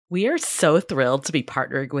We are so thrilled to be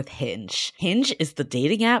partnering with Hinge. Hinge is the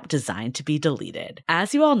dating app designed to be deleted.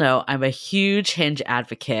 As you all know, I'm a huge Hinge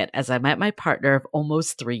advocate as I met my partner of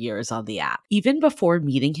almost 3 years on the app. Even before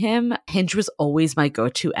meeting him, Hinge was always my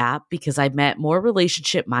go-to app because I met more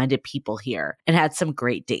relationship-minded people here and had some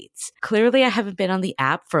great dates. Clearly, I haven't been on the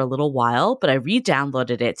app for a little while, but I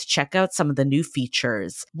re-downloaded it to check out some of the new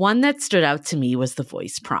features. One that stood out to me was the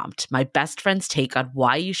voice prompt, my best friend's take on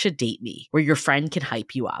why you should date me, where your friend can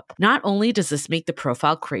hype you up. Not only does this make the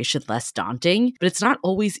profile creation less daunting, but it's not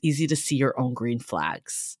always easy to see your own green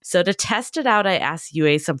flags. So to test it out, I asked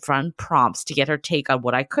Yue some fun prompts to get her take on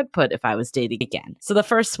what I could put if I was dating again. So the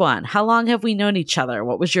first one, how long have we known each other?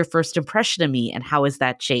 What was your first impression of me and how has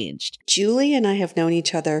that changed? Julie and I have known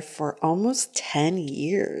each other for almost 10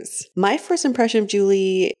 years. My first impression of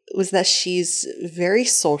Julie was that she's very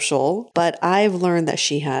social, but I've learned that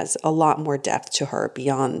she has a lot more depth to her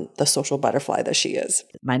beyond the social butterfly that she is.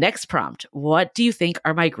 My next prompt, what do you think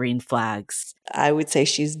are my green flags? I would say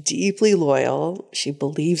she's deeply loyal. She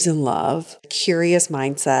believes in love, curious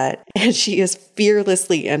mindset, and she is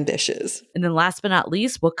fearlessly ambitious. And then last but not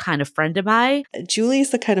least, what kind of friend am I? Julie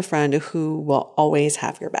is the kind of friend who will always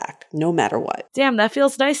have your back, no matter what. Damn, that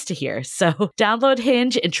feels nice to hear. So download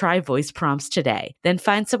Hinge and try voice prompts today. Then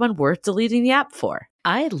find someone worth deleting the app for.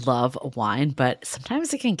 I love wine, but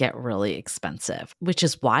sometimes it can get really expensive, which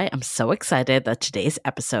is why I'm so excited that today's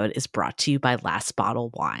episode is brought to you by Last Bottle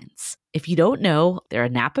Wines. If you don't know, they're a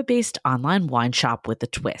Napa-based online wine shop with a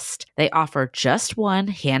twist. They offer just one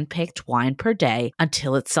hand-picked wine per day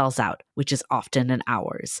until it sells out, which is often in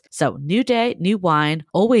hours. So new day, new wine,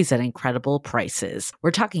 always at incredible prices.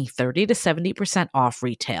 We're talking 30 to 70% off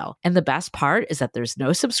retail. And the best part is that there's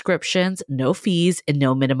no subscriptions, no fees, and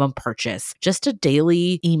no minimum purchase. Just a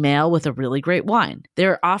daily email with a really great wine.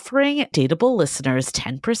 They're offering Dateable listeners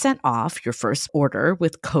 10% off your first order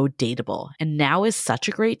with code Dateable. And now is such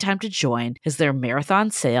a great time to join as their marathon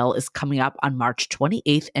sale is coming up on March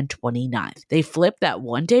 28th and 29th. They flip that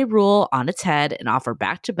one-day rule on its head and offer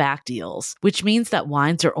back-to-back deals, which means that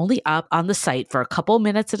wines are only up on the site for a couple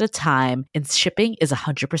minutes at a time and shipping is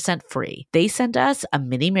 100% free. They sent us a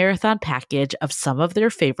mini marathon package of some of their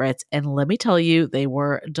favorites, and let me tell you, they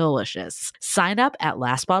were delicious. Sign up at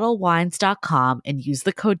lastbottlewines.com and use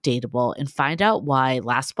the code Dateable and find out why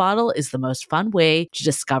Last Bottle is the most fun way to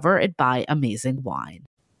discover and buy amazing wine.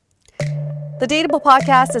 The Dateable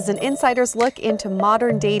podcast is an insider's look into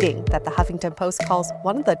modern dating that the Huffington Post calls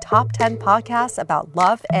one of the top 10 podcasts about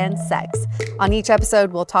love and sex. On each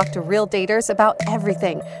episode, we'll talk to real daters about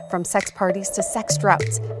everything from sex parties to sex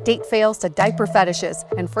droughts, date fails to diaper fetishes,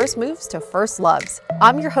 and first moves to first loves.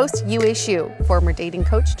 I'm your host, Yue Xu, former dating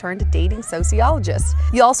coach turned dating sociologist.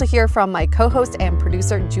 You'll also hear from my co-host and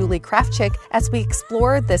producer, Julie Krafchick, as we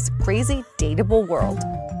explore this crazy dateable world.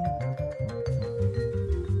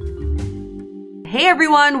 Hey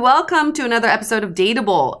everyone, welcome to another episode of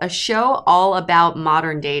Dateable, a show all about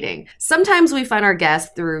modern dating. Sometimes we find our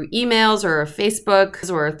guests through emails or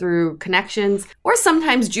Facebook or through connections, or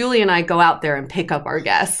sometimes Julie and I go out there and pick up our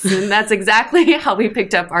guests. And that's exactly how we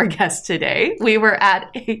picked up our guest today. We were at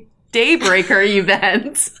a Daybreaker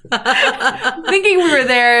event, thinking we were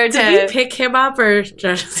there to... Did we pick him up or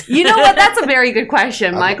just... You know what? That's a very good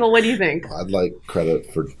question. Michael, what do you think? I'd like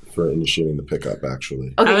credit for initiating the pickup,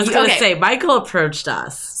 actually. Okay, I was going to say, Michael approached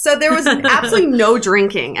us. So there was absolutely no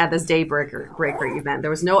drinking at this Daybreaker event. There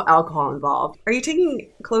was no alcohol involved. Are you taking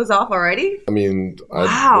clothes off already? I mean,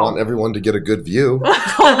 I want everyone to get a good view.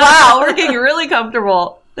 Wow, we're getting really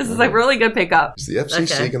comfortable. This is like really good pickup. Is the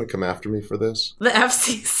FCC going to come after me for this? The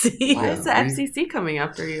FCC? Why is the FCC coming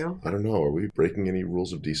after you? I don't know. Are we breaking any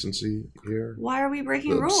rules of decency here? Why are we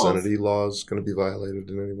breaking rules? The obscenity laws going to be violated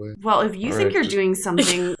in any way? Well, if you think you're doing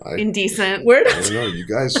something indecent, I don't know. You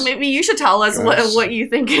guys... Maybe you should tell us what you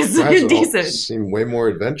think is indecent. You seem way more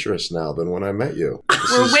adventurous now than when I met you.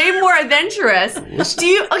 We're way more adventurous.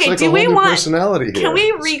 Do we want personality here. Can we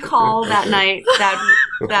recall that night,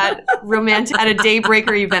 that romantic at a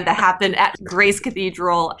Daybreaker event that happened at Grace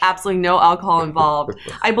Cathedral? Absolutely no alcohol involved.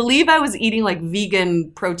 I believe I was eating like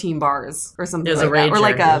vegan protein bars or something like that. Or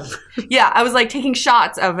like I was like taking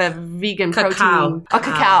shots of a vegan protein. A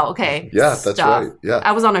cacao, okay. Yeah, that's right. Yeah.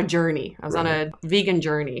 I was on a journey. I was on a vegan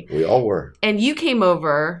journey. We all were. And you came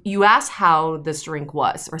over, you asked how this drink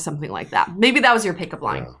was or something like that. Maybe that was your pickup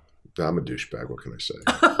line. Yeah. I'm a douchebag, what can I say?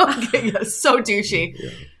 Okay, yeah, so douchey. Yeah.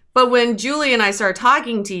 But when Julie and I started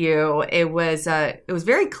talking to you, it was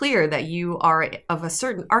very clear that you are of a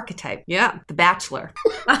certain archetype. Yeah, the Bachelor.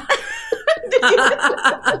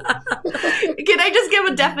 Can I just give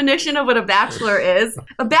a definition of what a bachelor is?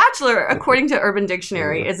 A bachelor, according to Urban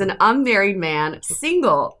Dictionary, is an unmarried man,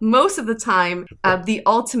 single, most of the time, the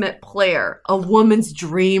ultimate player, a woman's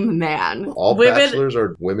dream man. All bachelors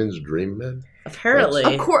are women's dream men? Apparently.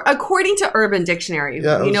 According to Urban Dictionary,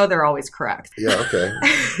 know they're always correct. Yeah, okay.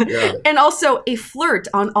 Yeah. And also a flirt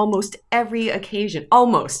on almost every occasion.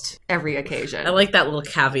 Almost every occasion. I like that little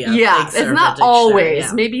caveat. Yeah, Thanks, it's Urban not Dictionary. always.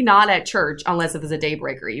 Yeah. Maybe not at church unless it was a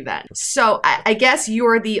daybreaker event. So I guess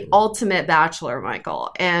you're the ultimate bachelor,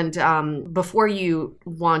 Michael. And before you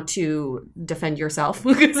want to defend yourself,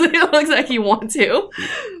 because it looks like you want to,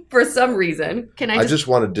 for some reason, I just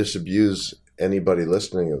want to disabuse anybody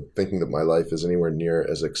listening of thinking that my life is anywhere near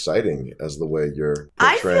as exciting as the way you're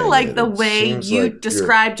portraying I feel like it. the It way seems you like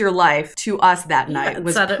described your life to us that night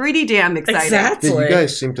was pretty damn exciting. Exactly. Yeah, you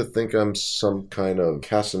guys seem to think I'm some kind of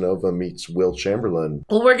Casanova meets Will Chamberlain.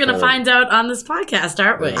 Well, we're going to find out on this podcast,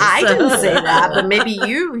 aren't we? I didn't say that, but maybe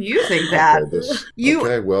you think that.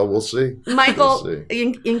 Okay, well, we'll see. Michael, We'll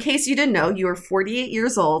see. in case you didn't know, you are 48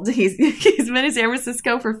 years old. He's been in San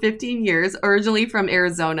Francisco for 15 years, originally from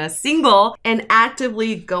Arizona, single, and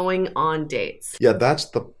actively going on dates. Yeah, that's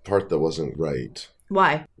the part that wasn't right.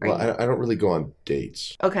 Why? Well, I don't really go on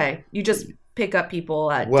dates. Okay, you just pick up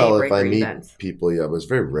people at Well, if I daybreaker meet events. people, it was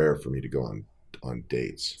very rare for me to go on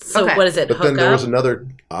dates. So Okay. what is it? But Hook then there up? was another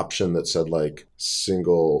option that said like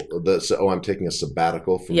single. That said, I'm taking a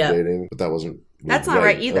sabbatical from dating, but that wasn't. That's not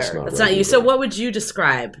right either. That's not you. So what would you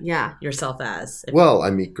describe Yeah. yourself as? Well, I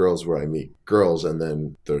meet girls where I meet girls, and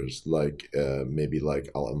then there's like maybe like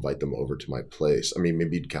I'll invite them over to my place. I mean,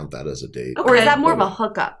 maybe you'd count that as a date. Or is that more of a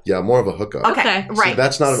hookup? Yeah, more of a hookup. Okay, See, right. See,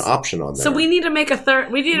 that's not an option on there. So we need to make a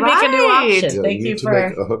third. We need to make a new Right. option. Yeah, Thank you you need to for.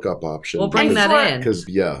 make a hookup option. We'll bring And that for- in. Because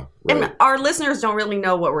right. And our listeners don't really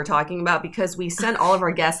know what we're talking about because we sent all of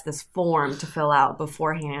our guests this form to fill out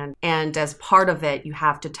beforehand. And as part of it, you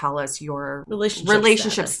have to tell us your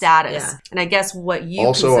relationship status. Yeah. And I guess what you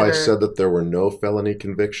Also, I consider... said that there were no felony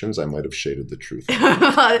convictions. I might have shaded the truth.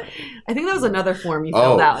 I think that was another form you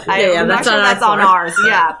filled out. Yeah, I'm not that's sure on that's our on form. ours.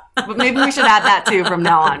 Yeah. But maybe we should add that too from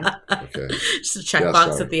now on. Okay. Just a checkbox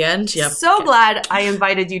sorry. at the end. Yep. So glad I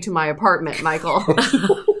invited you to my apartment, Michael.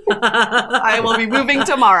 I will be moving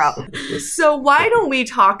tomorrow. So why don't we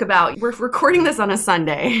talk about, we're recording this on a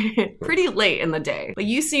Sunday, pretty late in the day, but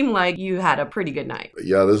you seem like you had a pretty good night.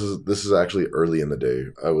 Yeah, this is actually early in the day.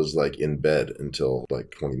 I was like in bed until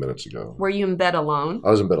like 20 minutes ago. Were you in bed alone?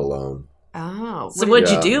 I was in bed alone. Oh. So what'd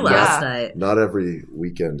you Yeah. do last Yeah. night? Not every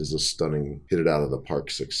weekend is a stunning hit it out of the park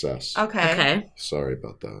success. Okay. Okay. Sorry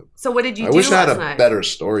about that. So what did you I do wish I last had a night? better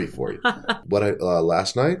story for you. What I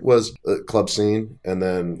last night was a club scene and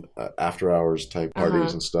then after hours type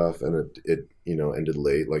parties and stuff, and it ended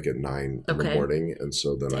late, like at 9 in the morning, and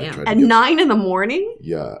so then I tried At to get 9 in the morning?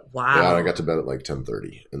 Yeah. Wow. Yeah, and I got to bed at like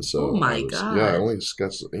 10:30, and so Oh my God. Yeah, I only just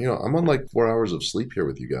got I'm on like 4 hours of sleep here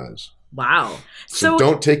with you guys. Wow. So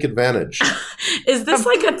don't take advantage. Is this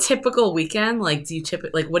like a typical weekend? Like, do you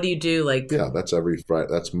what do you do? Like, Yeah, that's every Friday.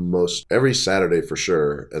 That's every Saturday for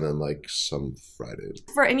sure, and then like some Fridays.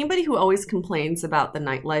 For anybody who always complains about the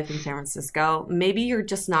nightlife in San Francisco, maybe you're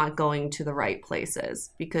just not going to the right places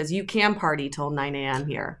because you can party till 9 a.m.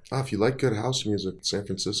 here. If you like good house music, San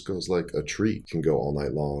Francisco is like a treat. You can go all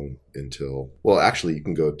night long until, well, actually, you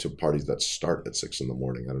can go to parties that start at 6 in the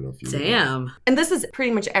morning. I don't know if you know that. damn. And this is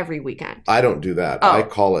pretty much every weekend. I don't do that. Oh. I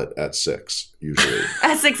call it at 6 usually.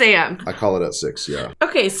 At 6 a.m. I call it at 6. Yeah.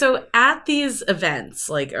 Okay, so at these events,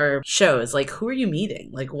 like, or shows, like, who are you meeting?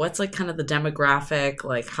 Like, what's like kind of the demographic?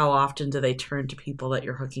 Like, how often do they turn to people that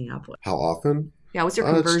you're hooking up with? How often? Yeah, what's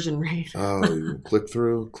your conversion rate?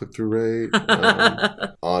 Click-through rate.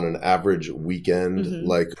 On an average weekend,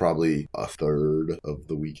 like probably a third of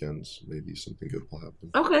the weekends, maybe something good will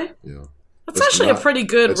happen. Okay. Yeah. That's actually a pretty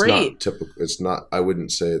good it's rate. Not typical. It's not, I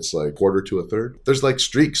wouldn't say it's like quarter to a third. There's like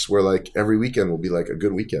streaks where like every weekend will be like a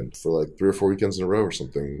good weekend for like 3 or 4 weekends in a row or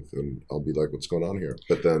something. And I'll be like, what's going on here?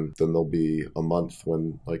 But then there'll be a month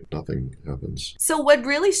when like nothing happens. So what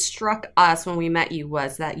really struck us when we met you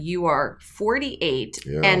was that you are 48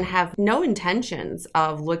 and have no intentions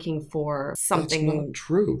of looking for something. That's not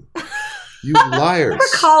true. You liars. I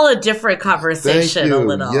recall a different conversation Thank you. a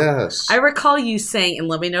little. Yes. I recall you saying, and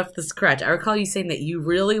let me know if this is correct, I recall you saying that you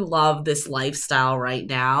really love this lifestyle right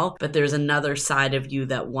now, but there's another side of you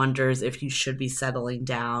that wonders if you should be settling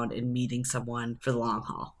down and meeting someone for the long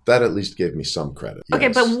haul. That at least gave me some credit.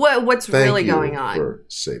 Okay, Yes. but what's Thank really you going on? for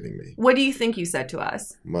saving me. What do you think you said to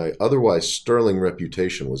us? My otherwise sterling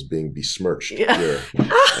reputation was being besmirched here.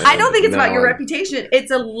 I don't think it's about your now reputation.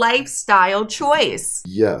 It's a lifestyle choice.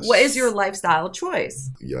 Yes. What is your lifestyle choice?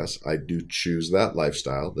 Yes, I do choose that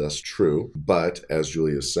lifestyle. That's true. But as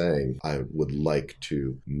Julie is saying, I would like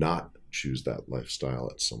to not choose that lifestyle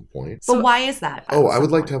at some point. But why is that? Oh, I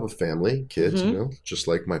would like to have a family, kids, just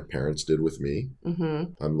like my parents did with me.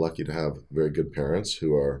 Mm-hmm. I'm lucky to have very good parents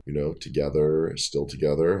who are, together, still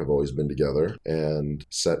together, have always been together, and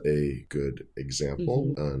set a good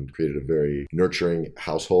example and created a very nurturing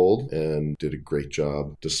household and did a great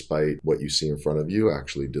job despite what you see in front of you.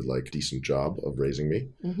 Actually did like a decent job of raising me.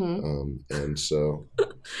 And so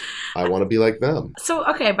I want to be like them. So,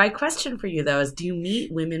 okay, my question for you, though, is do you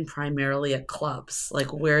meet women primarily at clubs?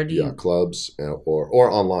 Like, where do you... Yeah, clubs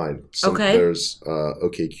or online. Okay. There's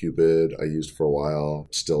OkCupid I used for a while,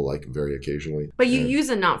 still like very occasionally. But you use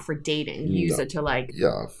it not for dating. You use it to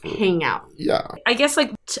hang out. Yeah. I guess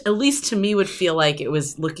like at least to me would feel like it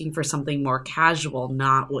was looking for something more casual,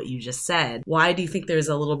 not what you just said. Why do you think there's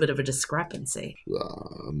a little bit of a discrepancy?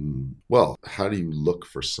 Well, how do you look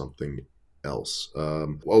for something else?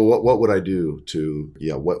 What would I do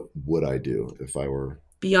what would I do if I were...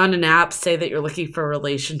 Be on an app, say that you're looking for a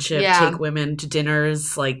relationship, take women to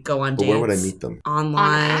dinners, like go on dates. Where would I meet them?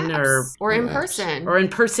 Online or in person. Or in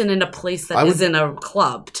person in a place that isn't a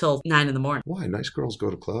club till 9 a.m. Why? Nice girls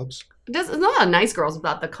go to clubs? It's not about nice girls,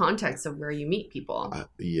 about the context of where you meet people.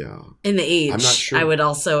 Yeah. In the age. I'm not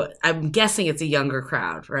sure. I'm guessing it's a younger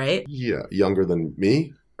crowd, right? Yeah. Younger than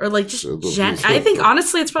me? Or like just I think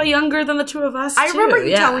honestly it's probably younger than the two of us. I remember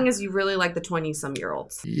you telling us you really like the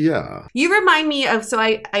 20-some-year-olds. Yeah. You remind me of, so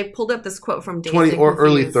I pulled up this quote from Dazed 20 or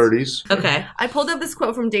Confused. early 30s. Okay. I pulled up this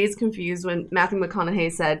quote from Dazed Confused when Matthew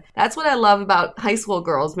McConaughey said, "That's what I love about high school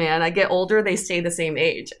girls, man. I get older, they stay the same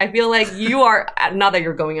age." I feel like you are, not that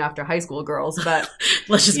you're going after high school girls, but...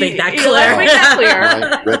 Let's just make that clear. Let's make that clear.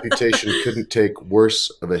 My reputation couldn't take worse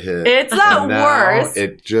of a hit. It's not worse.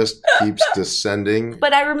 It just keeps descending.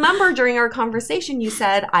 But I remember during our conversation, you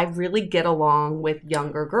said, "I really get along with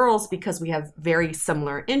younger girls because we have very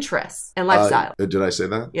similar interests and lifestyle." Did I say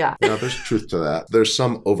that? Yeah. No, there's truth to that. There's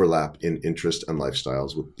some overlap in interest and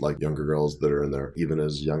lifestyles with like younger girls that are in their even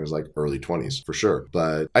as young as like early 20s for sure.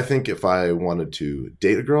 But I think if I wanted to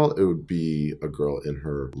date a girl, it would be a girl in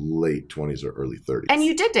her late 20s or early 30s. And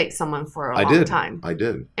you did date someone for a long time. I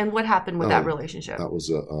did. And what happened with that relationship? That was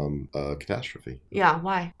a catastrophe. Yeah,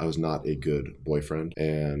 why? I was not a good boyfriend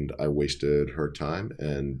and I wasted her time,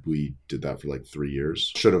 and we did that for like 3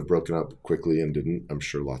 years. Should have broken up quickly and didn't. I'm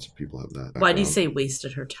sure lots of people have that background. Why do you say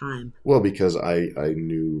wasted her time? Well, because I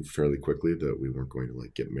knew fairly quickly that we weren't going to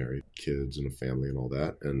like get married, kids and a family and all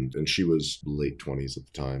that, and she was late 20s at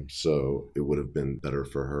the time, so it would have been better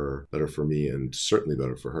for her, better for me, and certainly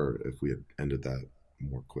better for her if we had ended that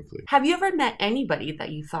more quickly. Have you ever met anybody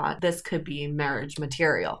that you thought this could be marriage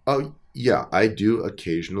material? Oh, yeah, I do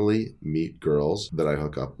occasionally meet girls that I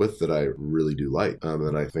hook up with that I really do like,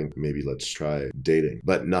 and I think maybe let's try dating.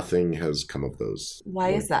 But nothing has come of those. Why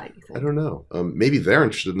is that, you think? I don't know. Maybe they're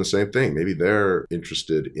interested in the same thing. Maybe they're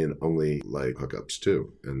interested in only like hookups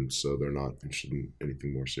too, and so they're not interested in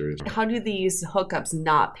anything more serious. How do these hookups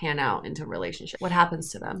not pan out into relationships? What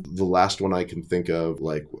happens to them? The last one I can think of,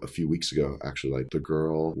 like a few weeks ago, actually, like the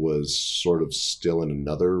girl was sort of still in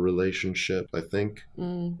another relationship, I think,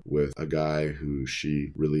 with a guy who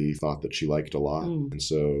she really thought that she liked a lot. And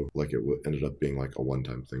so like it ended up being like a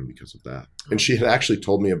one-time thing because of that. And she had actually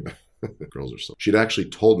told me about... Girls are so... She'd actually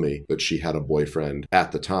told me that she had a boyfriend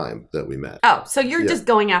at the time that we met. Oh, so you're just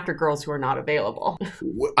going after girls who are not available.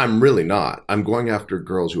 I'm really not. I'm going after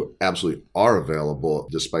girls who absolutely are available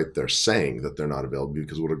despite their saying that they're not available,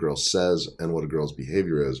 because what a girl says and what a girl's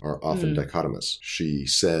behavior is are often dichotomous. She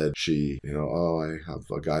said I have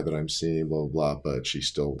a guy that I'm seeing, blah, blah, blah, but she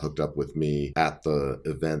still hooked up with me at the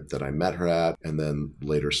event that I met her at, and then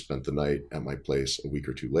later spent the night at my place a week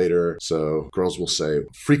or two later. So girls will say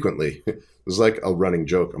frequently, there's like a running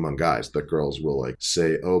joke among guys that girls will like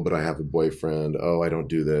say, "Oh, but I have a boyfriend. Oh, I don't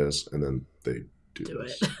do this," and then they do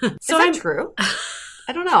this. So is that true?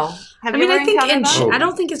 I don't know. Have you ever I think encountered that? I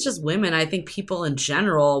don't think it's just women. I think people in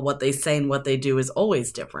general, what they say and what they do is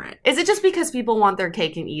always different. Is it just because people want their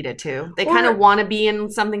cake and eat it too? They kind of want to be in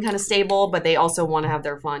something kind of stable, but they also want to have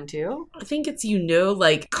their fun too? I think it's,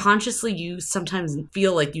 like consciously you sometimes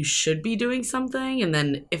feel like you should be doing something. And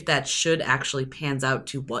then if that should actually pans out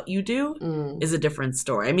to what you do is a different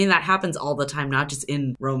story. I mean, that happens all the time, not just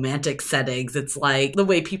in romantic settings. It's like the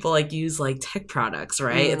way people like use like tech products,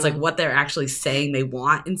 right? It's like what they're actually saying they want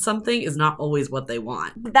want in something is not always what they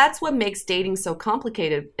want. That's what makes dating so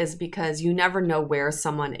complicated, is because you never know where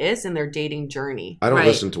someone is in their dating journey. I don't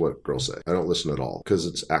listen to what girls say. I don't listen at all because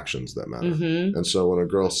it's actions that matter. Mm-hmm. And so when a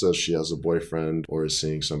girl says she has a boyfriend or is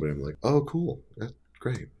seeing somebody, I'm like, oh, cool. That's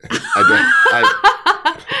great.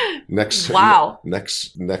 Next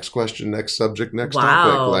question, next subject, next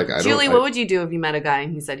topic. Like, Julie, what would you do if you met a guy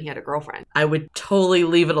and he said he had a girlfriend? I would totally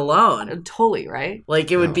leave it alone. Totally, right?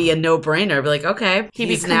 Like, it would be a no-brainer. I'd be like, okay, he'd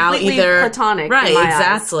he's be now either platonic, right? in my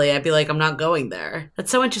Exactly. eyes. I'd be like, I'm not going there. That's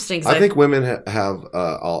so interesting. I think women have.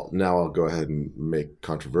 I'll go ahead and make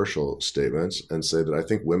controversial statements and say that I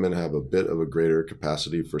think women have a bit of a greater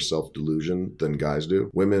capacity for self-delusion than guys do.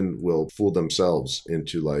 Women will fool themselves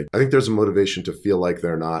into, like, I think there's a motivation to feel like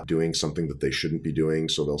they're not doing something that they shouldn't be doing,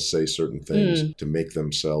 so they'll say certain things to make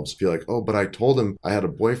themselves feel like, oh, but I told him I had a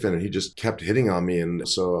boyfriend and he just kept hitting on me, and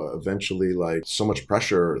so eventually, like, so much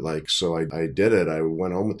pressure, like, so I did it. I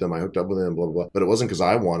went home with him, I hooked up with him, blah, blah, blah. But it wasn't because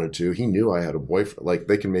I wanted to. He knew I had a boyfriend. Like,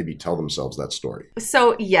 they can maybe tell themselves that story.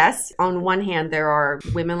 So, yes, on one hand, there are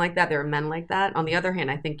women like that, there are men like that. On the other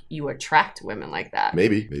hand, I think you attract women like that.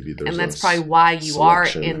 Maybe there's and that's probably why you are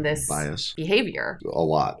in this bias behavior. A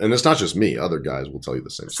lot. And it's not just me. Other guys will tell you the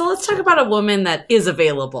same. So let's talk about a woman that is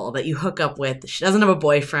available, that you hook up with. She doesn't have a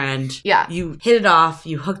boyfriend. Yeah. You hit it off.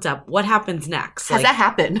 You hooked up. What happens next? Has that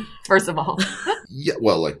happened, first of all? Yeah.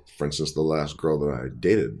 Well, like, for instance, the last girl that I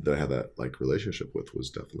dated that I had that, like, relationship with was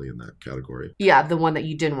definitely in that category. Yeah, the one that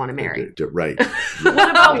you didn't want to marry. Right. What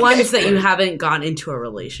about ones that you haven't gone into a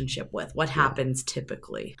relationship with? What happens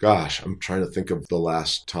typically? Gosh, I'm trying to think of the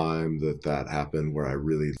last time that happened where I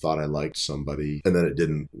really thought I liked somebody and then it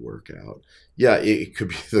didn't work out. Yeah, it could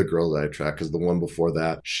be the girl that I attract, because the one before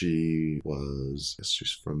that, she's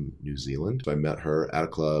from New Zealand. I met her at a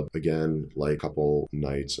club, again, like a couple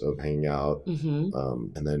nights of hanging out. Mm-hmm.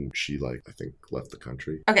 And then she, like, I think left the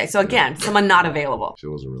country. Okay, so again, someone not available. She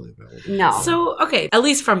wasn't really available. No. So, okay, at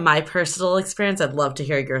least from my personal experience, I'd love to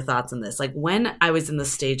hear your thoughts on this. Like, when I was in the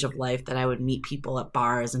stage of life that I would meet people at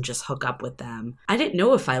bars and just hook up with them, I didn't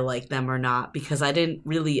know if I liked them or not, because I didn't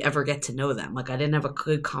really ever get to know them. Like, I didn't have a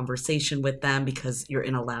good conversation with them because you're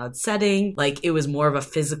in a loud setting. Like, it was more of a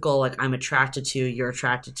physical, like, I'm attracted to you, you're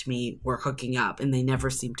attracted to me, we're hooking up, and they never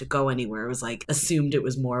seemed to go anywhere. It was like assumed it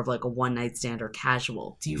was more of like a one night stand or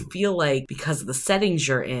casual. Do you feel like because of the settings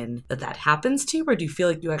you're in that happens to you, or do you feel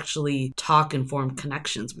like you actually talk and form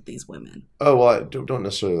connections with these women? Oh, well, I don't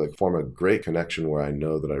necessarily, like, form a great connection where I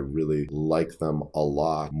know that I really like them a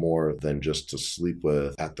lot more than just to sleep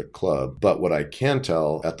with at the club. But what I can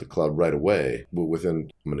tell at the club right away,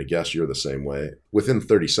 within, I'm going to guess you're the same way, within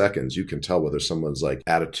 30 seconds, you can tell whether someone's, like,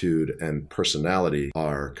 attitude and personality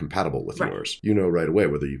are compatible with yours. You know right away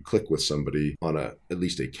whether you click with somebody on at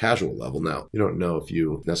least a casual level. Now, you don't know if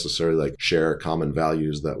you necessarily, like, share common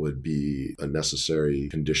values that would be a necessary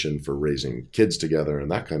condition for raising kids together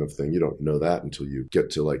and that kind of thing. You don't know that until you get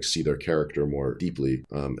to, like, see their character more deeply,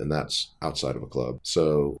 and that's outside of a club.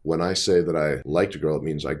 So when I say that I liked a girl, it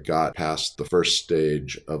means I got past the first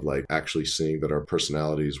stage of, like, actually seeing that our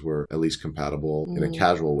personalities were at least compatible in a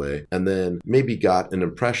casual way, and then maybe got an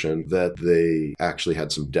impression that they actually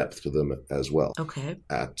had some depth to them as well. Okay.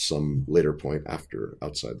 At some later point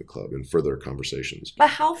outside the club in further conversations. But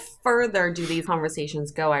how further do these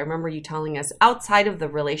conversations go? I remember you telling us outside of the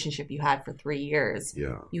relationship you had for 3 years,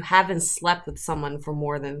 you haven't slept with someone for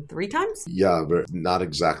more than 3 times? Yeah, but not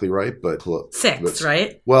exactly right, but 6,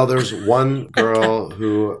 right? Well, there's one girl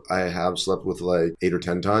who I have slept with like 8 or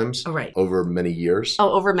 10 times over many years.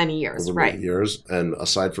 Oh, over many years, right. Many years. And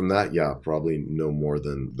aside from that, yeah, probably no more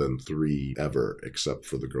than 3 ever, except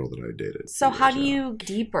for the girl that I dated. So how do you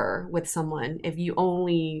deeper with someone if you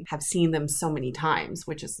only have seen them so many times,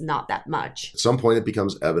 which is not that much? At some point, it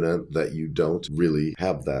becomes evident that you don't really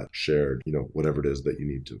have that shared, whatever it is that you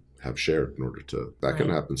need to have shared in order to, that can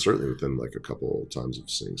happen certainly within like a couple times of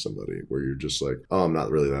seeing somebody where you're just like, oh, I'm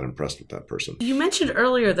not really that impressed with that person. You mentioned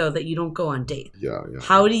earlier though that you don't go on dates. Yeah.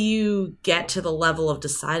 How do you get to the level of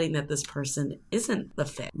deciding that this person isn't the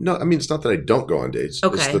fit? No, I mean, it's not that I don't go on dates.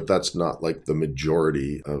 Okay. It's that that's not like the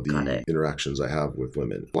majority of the interactions I have with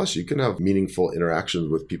women. Plus, you can have meaningful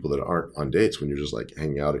interactions with people that aren't on dates when you're just like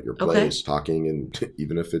hanging out at your place, talking, and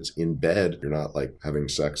even if it's in bed, you're not like having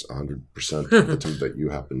sex 100% of the time that you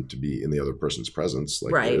happen to be in the other person's presence.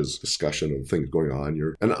 Like Right. there's discussion of things going on.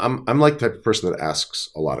 I'm like the type of person that asks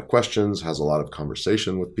a lot of questions, has a lot of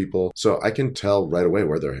conversation with people. So I can tell right away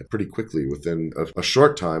where they're pretty quickly within a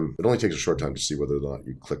short time. It only takes a short time to see whether or not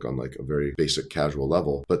you click on like a very basic casual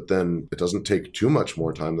level. But then it doesn't take too much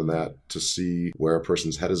more time than that to see where a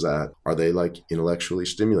person's head is at. Are they like intellectually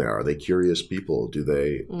stimulated? Are they curious people? Do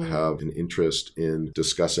they have an interest in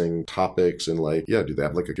discussing topics and like, do they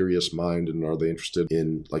have like a curious mind, and are they interested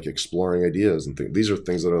in like exploring ideas and things? These are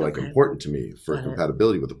things that are like important to me for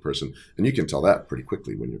compatibility with a person. And you can tell that pretty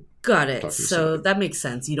quickly when you're Got it. So that makes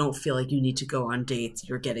sense. You don't feel like you need to go on dates.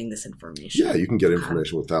 You're getting this information. Yeah, you can get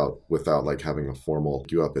information without like having a formal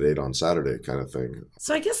 "you up at 8 on Saturday" kind of thing.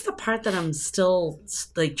 So I guess the part that I'm still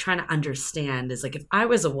like trying to understand is like if I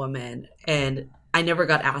was a woman and I never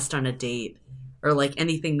got asked on a date or like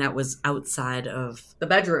anything that was outside of the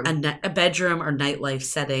bedroom, a bedroom or nightlife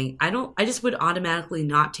setting, I just would automatically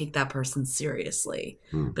not take that person seriously.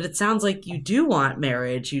 But it sounds like you do want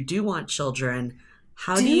marriage, you do want children.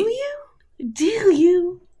 How do you? Do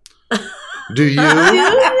you? Do you?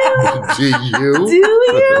 Do you? Do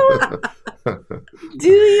you? Do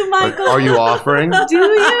you, Michael? Are you offering? Do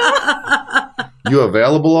you? You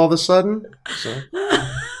available all of a sudden?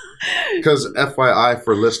 Because FYI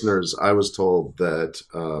for listeners, I was told that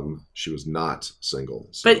she was not single.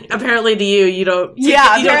 So. But apparently to you don't.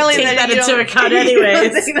 Yeah, you don't take that into account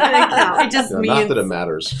anyways. It just means not that it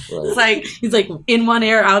matters. Right? It's like he's like in one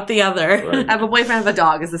ear, out the other. Right. I have a boyfriend, I have a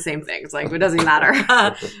dog. It's the same thing. It's like it doesn't matter.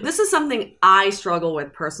 This is something I struggle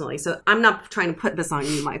with personally. So I'm not trying to put this on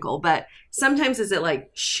you, Michael, but sometimes is it like,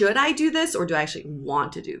 should I do this or do I actually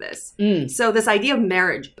want to do this? So this idea of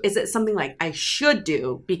marriage, is it something like I should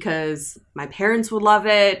do because my parents would love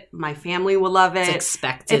it, my family would love it. It's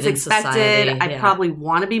expected. It's expected. Society. I probably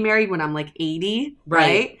want to be married when I'm like 80,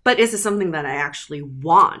 right? But is it something that I actually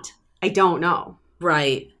want? I don't know.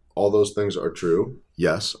 Right. All those things are true.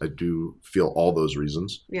 Yes, I do feel all those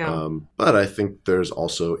reasons. Yeah. But I think there's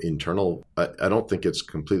also internal, I don't think it's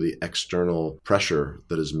completely external pressure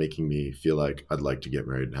that is making me feel like I'd like to get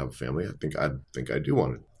married and have a family. I think I do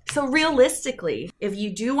want it. So realistically, if you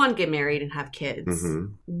do want to get married and have kids,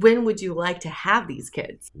 when would you like to have these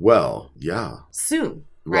kids? Well, yeah. Soon,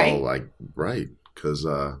 right? Well, right. Because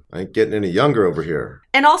I ain't getting any younger over here.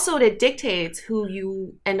 And also it dictates who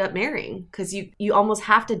you end up marrying. Because you almost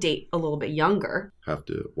have to date a little bit younger. Have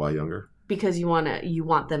to? Why younger? Because you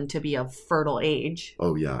want them to be of fertile age.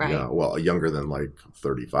 Oh, yeah, right? Yeah. Well, younger than like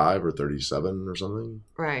 35 or 37 or something.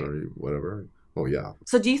 Right. 30, whatever. Oh, yeah.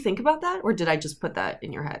 So do you think about that? Or did I just put that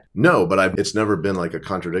in your head? No, but it's never been like a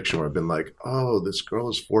contradiction where I've been like, oh, this girl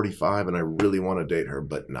is 45 and I really want to date her.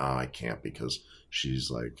 But no, I can't because she's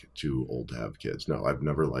like too old to have kids. No, I've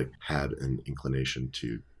never like had an inclination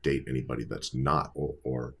to date anybody that's not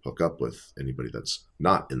or hook up with anybody that's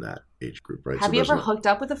not in that age group, right? Have you ever hooked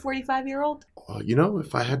up with a 45-year-old?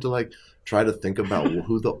 If I had to like try to think about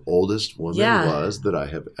who the oldest woman was that I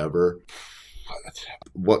have ever...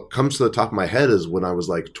 What comes to the top of my head is when I was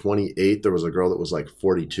like 28, there was a girl that was like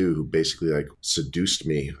 42 who basically like seduced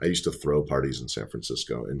me. I used to throw parties in San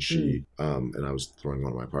Francisco and she, and I was throwing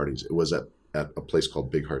one of my parties. It was at a place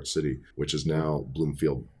called Big Heart City, which is now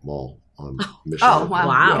Bloomfield Mall on Mission. Oh, wow.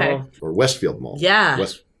 Wow. Okay. Or Westfield Mall. Yeah.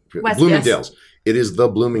 Bloomingdale's. It is the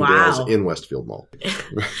Bloomingdale's Wow. in Westfield Mall.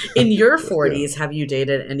 In your 40s, have you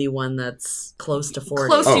dated anyone that's close to 40?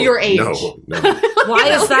 Close to your age. No. Why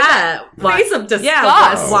is that? Face of disgust.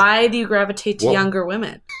 Yeah, why do you gravitate to younger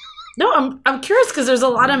women? No, I'm curious because there's a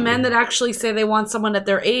lot of men that actually say they want someone at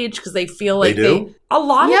their age because they feel like They do? a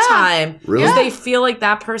lot of time. Really? Because they feel like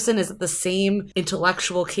that person is at the same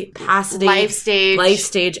intellectual capacity, Life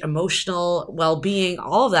stage, emotional well-being,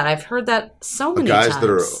 all of that. I've heard that so many times.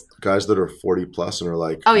 Guys that are 40 plus and are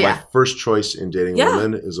like, Oh, yeah. my first choice in dating a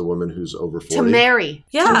woman is a woman who's over 40. to marry.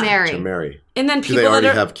 Yeah. To marry. And then Do people they already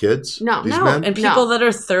that are have kids? No. These no, men? and people that are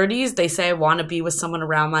 30s, they say I want to be with someone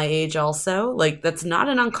around my age also. Like that's not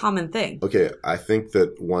an uncommon thing. Okay, I think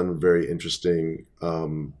that one very interesting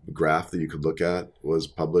graph that you could look at was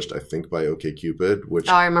published, I think, by OkCupid, which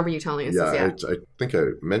Oh, I remember you telling us this, I think I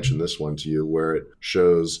mentioned this one to you, where it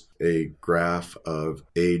shows a graph of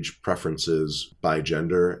age preferences by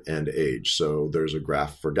gender and age. So there's a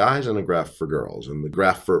graph for guys and a graph for girls. And the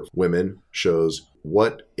graph for women shows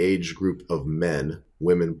what age group of men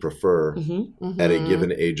women prefer at a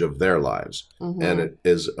given age of their lives. And it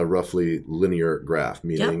is a roughly linear graph,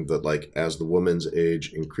 meaning that like as the woman's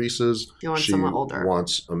age increases, You want she someone older.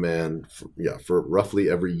 wants a man, for roughly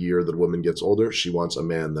every year that a woman gets older, she wants a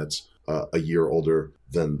man that's a year older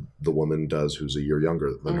than the woman does who's a year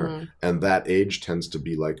younger than her. And that age tends to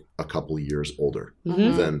be like a couple years older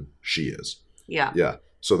than she is. Yeah. Yeah.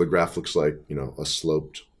 So the graph looks like, a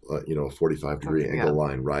sloped, a 45-degree angle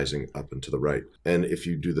line rising up and to the right. And if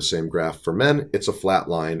you do the same graph for men, it's a flat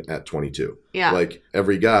line at 22. Yeah. Like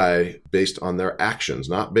every guy, based on their actions,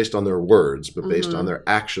 not based on their words, but based on their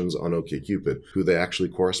actions on OkCupid, who they actually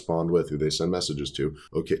correspond with, who they send messages to.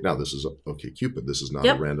 Okay, now this is OkCupid. This is not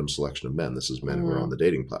a random selection of men. This is men who are on the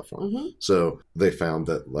dating platform. So they found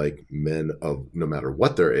that like men of no matter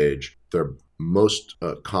what their age, their most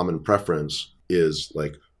common preference is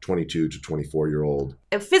like 22 to 24-year-old.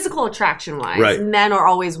 Physical attraction wise, Right. men are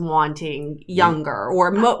always wanting younger,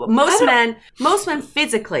 or most men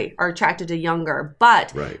physically are attracted to younger.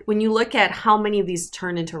 But Right. when you look at how many of these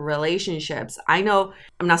turn into relationships, I know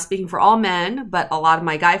I'm not speaking for all men, but a lot of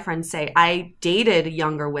my guy friends say I dated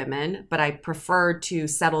younger women, but I prefer to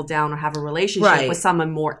settle down or have a relationship with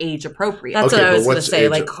someone more age appropriate. That's Okay, what I but was going to what's say.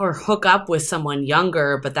 age- Like, or hook up with someone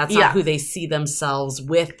younger, but that's not who they see themselves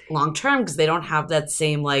with long term because they don't have that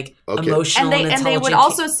same like emotional and they would intelligent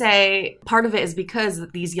also say part of it is because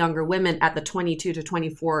these younger women at the 22 to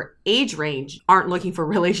 24 age range aren't looking for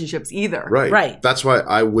relationships either. Right. That's why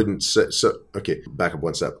I wouldn't say so. Okay, back up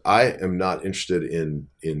one step. I am not interested in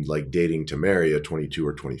like dating to marry a 22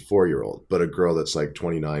 or 24-year-old, but a girl that's like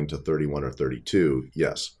 29 to 31 or 32.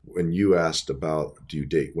 Yes. When you asked about do you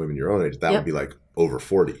date women your own age, that would be like over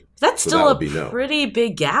 40. That's So still that a would be no. pretty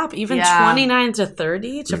big gap. Even Yeah. 29 to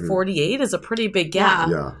 30 to 48 is a pretty big gap.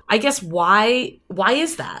 Yeah. I guess why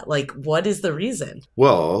is that? Like, what is the reason?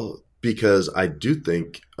 Well, because I do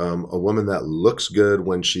think a woman that looks good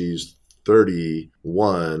when she's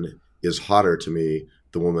 31 is hotter to me than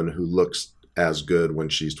the woman who looks as good when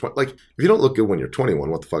she's 20. Like, if you don't look good when you're 21,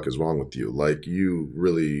 what the fuck is wrong with you? Like, you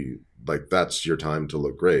really, like, that's your time to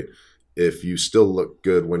look great. If you still look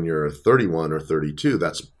good when you're 31 or 32,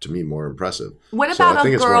 that's, to me, more impressive. What So I about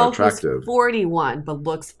think a it's more girl who's attractive. 41 but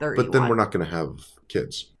looks 31? But then we're not going to have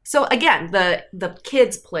kids. So again, the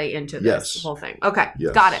kids play into this Yes. whole thing. Okay,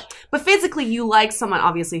 Yes. got it. But physically, you like someone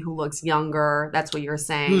obviously who looks younger. That's what you're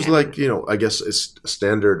saying. Who's And- like, I guess it's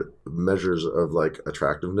standard measures of like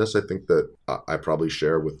attractiveness. I think that I probably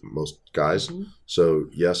share with most guys. So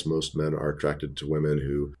yes, most men are attracted to women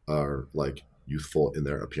who are like youthful in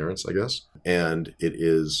their appearance, I guess. And it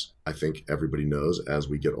is, I think everybody knows as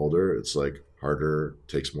we get older, it's like harder,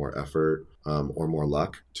 takes more effort, or more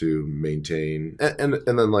luck to maintain. And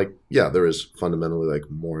then like, yeah, there is fundamentally like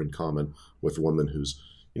more in common with a woman who's,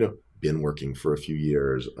 been working for a few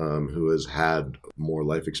years, who has had more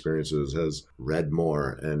life experiences, has read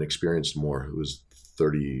more and experienced more, who is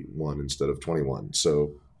 31 instead of 21.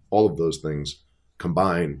 So all of those things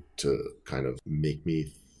combine to kind of make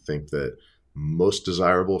me think that most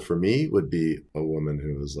desirable for me would be a woman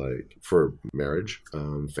who is like, for marriage,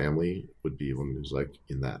 family, would be a woman who's like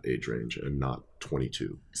in that age range and not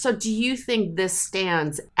 22. So do you think this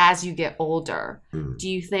stands as you get older? Do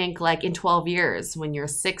you think like in 12 years when you're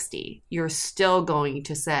 60, you're still going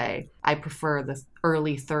to say, I prefer the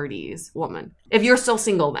early 30s woman? If you're still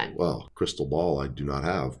single then. Well, crystal ball I do not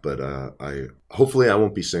have, but hopefully I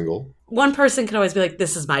won't be single. One person can always be like,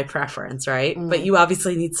 this is my preference, right? But you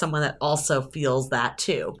obviously need someone that also feels that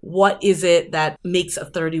too. What is it that makes a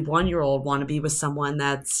 31-year-old want to be with someone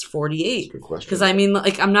that's 48? Good question. Because I mean,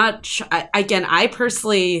 like, I'm not, I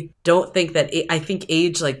personally don't think that, I think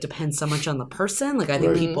age like depends so much on the person. Like, I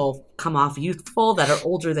think Right. people come off youthful that are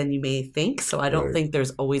older than you may think. So I don't Right. think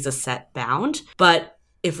there's always a set bound. But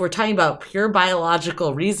if we're talking about pure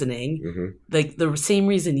biological reasoning, like the same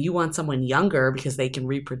reason you want someone younger because they can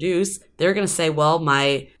reproduce, they're going to say, well,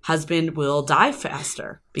 my husband will die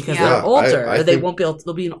faster because Yeah. they're older, I or they think- won't be able to,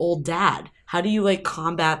 they'll be an old dad. How do you like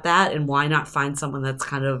combat that, and why not find someone that's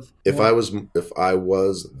kind of If I was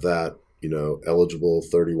that, eligible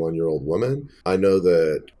 31-year-old woman, I know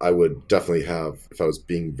that I would definitely have, if I was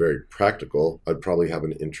being very practical, I'd probably have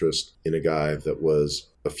an interest in a guy that was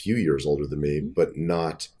a few years older than me, but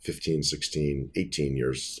not 15, 16, 18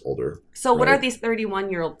 years older. So what Right. are these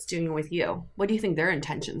 31-year-olds doing with you? What do you think their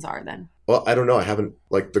intentions are then? Well, I don't know. I haven't,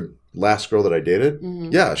 like the last girl that I dated,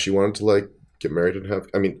 yeah, she wanted to like get married and have,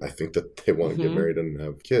 I think that they want to get married and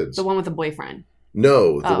have kids. The one with the boyfriend.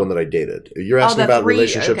 No, the one that I dated. You're asking the about three,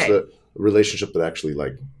 relationships okay. relationship that actually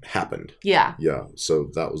like happened. Yeah. Yeah.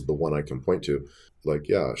 So that was the one I can point to. Like,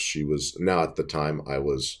 yeah, she was, now at the time I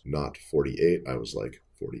was not 48. I was like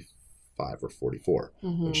 45 or 44.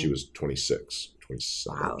 And she was 26,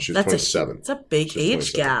 27. wow? She was That's 27. It's a big She was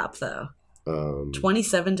age 27. gap, though.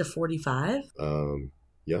 27 to 45.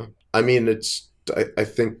 Yeah. I mean, I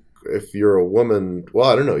think if you're a woman, well,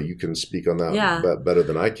 I don't know. You can speak on that Yeah. better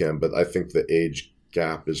than I can, but I think the age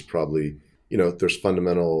gap is probably, there's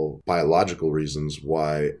fundamental biological reasons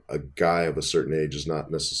why a guy of a certain age is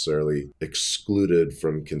not necessarily excluded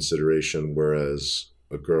from consideration, whereas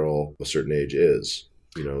a girl of a certain age is.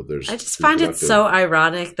 I just find it so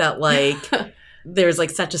ironic that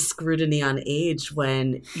there's such a scrutiny on age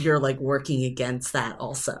when you're working against that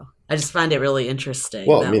also. I just find it really interesting.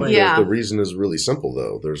 Well, I mean, the reason is really simple,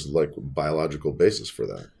 though. There's biological basis for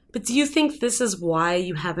that. But do you think this is why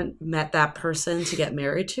you haven't met that person to get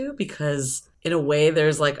married to? Because in a way,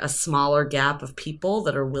 there's a smaller gap of people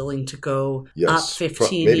that are willing to go up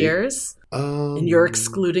 15 years. And you're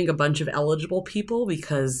excluding a bunch of eligible people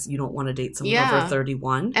because you don't want to date someone over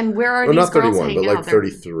 31. And where are these girls hanging out? Not 31, but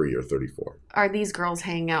 33 or 34. Are these girls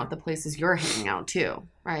hanging out the places you're hanging out too,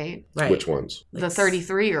 right? Right. Which ones? The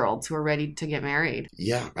 33-year-olds who are ready to get married.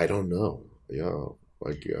 Yeah, I don't know. Yeah.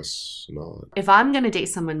 I guess not. If I'm going to date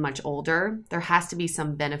someone much older, there has to be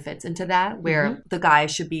some benefits into that where the guy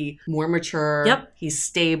should be more mature. Yep. He's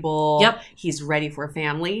stable. Yep. He's ready for a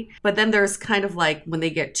family. But then there's kind of when they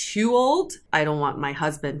get too old, I don't want my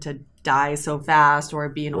husband to die so fast or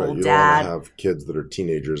be an old you dad. You don't want to have kids that are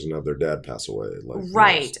teenagers and have their dad pass away.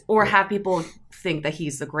 Right. Or have people think that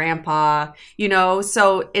he's the grandpa,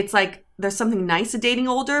 So it's there's something nice to dating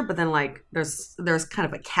older, but then there's kind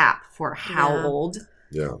of a cap for how old.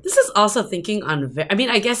 Yeah. This is also thinking on,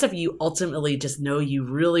 I guess if you ultimately just know you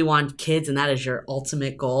really want kids and that is your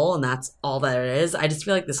ultimate goal and that's all that it is, I just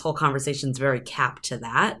feel this whole conversation is very capped to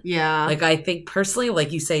that. Yeah. I think personally,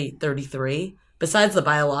 you say 33, besides the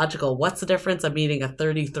biological, what's the difference of meeting a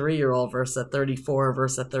 33-year-old versus a 34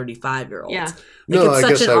 versus a 35-year-old? Yeah. It's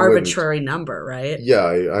such an arbitrary number, right? Yeah,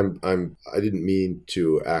 I didn't mean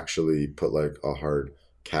to actually put a hard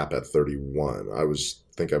cap at 31. I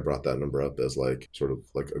brought that number up as sort of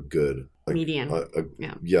a good median. A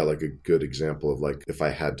good example of if I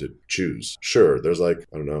had to choose. Sure, there's I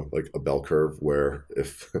don't know, a bell curve where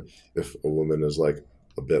if a woman is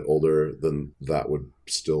a bit older, then that would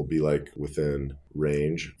still be within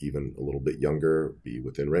range, even a little bit younger, be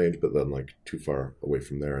within range, but then too far away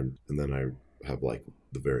from there. And then I have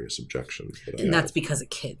the various objections. And that's because of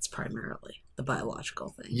kids primarily, the biological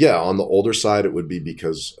thing. Yeah, on the older side, it would be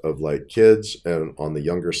because of kids. And on the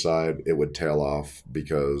younger side, it would tail off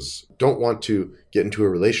because don't want to get into a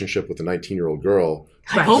relationship with a 19-year-old girl.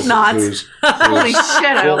 I hope not. Holy shit,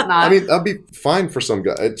 I hope not. I mean, that'd be fine for some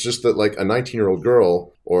guy. It's just that a 19-year-old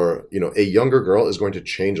girl or, a younger girl is going to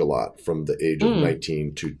change a lot from the age of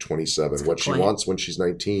 19 to 27. What she wants when she's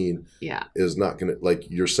 19 is not going to,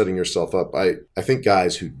 you're setting yourself up. I think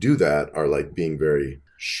guys who do that are being very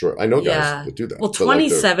short. I know guys that do that. Well,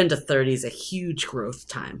 27 to 30 is a huge growth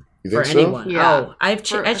time. You think for anyone. Yeah. I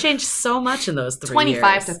changed so much in those 3 years.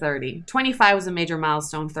 25 to 30. 25 was a major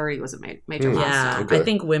milestone. 30 was a major milestone. Yeah, Okay. I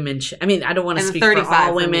think women I don't want to speak for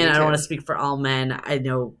all women. I don't want to speak for all men. I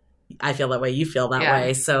know I feel that way. You feel that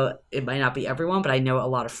way. So it might not be everyone, but I know a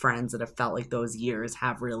lot of friends that have felt those years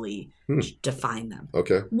have really defined them.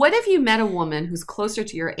 Okay. What if you met a woman who's closer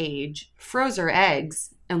to your age, froze her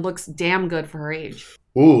eggs, and looks damn good for her age?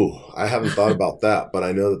 Ooh, I haven't thought about that, but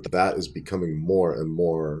I know that is becoming more and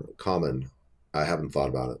more common. I haven't thought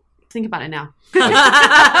about it. Think about it now.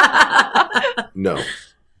 No.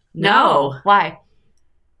 No. Why?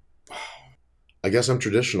 I guess I'm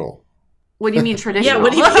traditional. What do you mean traditional? Yeah,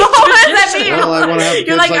 what do you mean traditional? What does that mean? Well, I want to have kids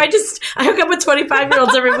You're I hook up with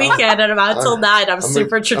 25-year-olds every weekend and I'm out till 9. I'm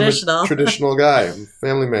super traditional. I'm a traditional guy. I'm a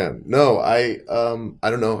family man. No, I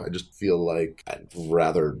don't know. I just feel I'd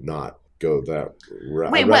rather not go that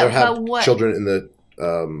route. Wait, I'd rather what? have children in the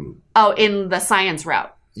in the science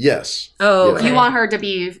route. Yes. Oh, okay. You want her to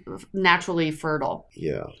be naturally fertile.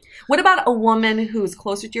 Yeah. What about a woman who's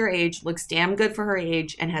closer to your age, looks damn good for her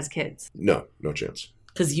age, and has kids? No chance.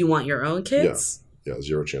 Because you want your own kids? Yeah,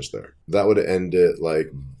 zero chance there. That would end it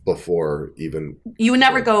before even... You would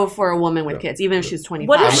never go for a woman with kids, even if she's 25.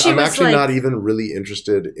 What if I'm actually not even really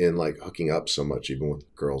interested in hooking up so much, even with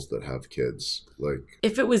girls that have kids.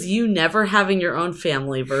 If it was you never having your own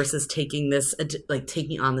family versus taking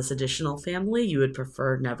on this additional family, you would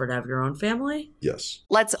prefer never to have your own family? Yes.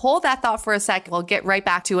 Let's hold that thought for a sec. We'll get right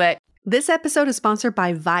back to it. This episode is sponsored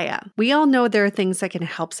by Via. We all know there are things that can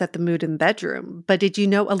help set the mood in the bedroom, but did you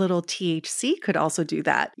know a little THC could also do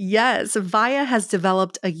that? Yes, Via has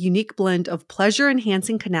developed a unique blend of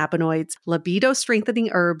pleasure-enhancing cannabinoids, libido-strengthening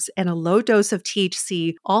herbs, and a low dose of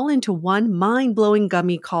THC all into one mind-blowing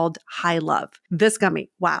gummy called High Love. This gummy,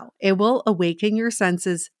 wow, it will awaken your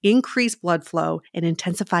senses, increase blood flow, and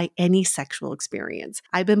intensify any sexual experience.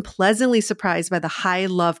 I've been pleasantly surprised by the High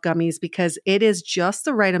Love gummies because it is just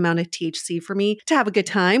the right amount of THC for me to have a good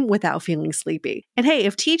time without feeling sleepy. And hey,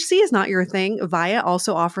 if THC is not your thing, Via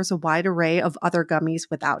also offers a wide array of other gummies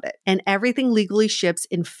without it. And everything legally ships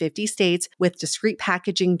in 50 states with discreet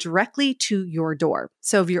packaging directly to your door.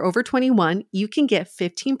 So if you're over 21, you can get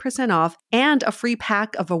 15% off and a free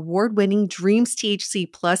pack of award-winning Dreams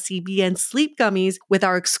THC plus CBN sleep gummies with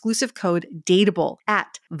our exclusive code DATEABLE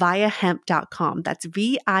at viahemp.com. That's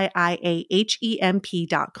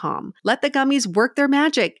VIIAHEMP.com. Let the gummies work their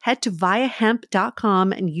magic. Head to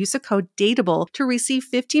viahemp.com and use the code DATEABLE to receive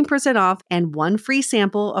 15% off and one free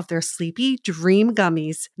sample of their Sleepy Dream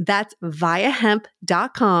gummies. That's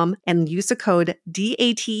viahemp.com and use the code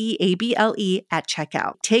DATEABLE at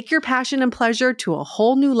checkout. Take your passion and pleasure to a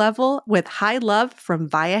whole new level with High Love from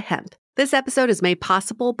Via Hemp. This episode is made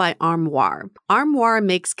possible by Armoire. Armoire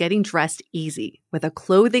makes getting dressed easy. With a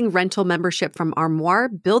clothing rental membership from Armoire,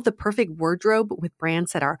 build the perfect wardrobe with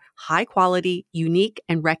brands that are high quality, unique,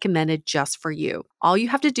 and recommended just for you. All you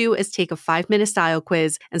have to do is take a 5-minute style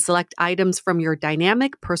quiz and select items from your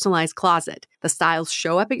dynamic, personalized closet. The styles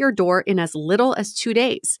show up at your door in as little as 2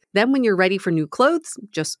 days. Then when you're ready for new clothes,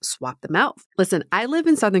 just swap them out. Listen, I live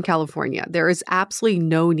in Southern California. There is absolutely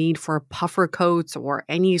no need for puffer coats or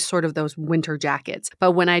any sort of those winter jackets.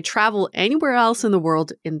 But when I travel anywhere else in the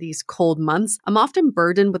world in these cold months, I'm often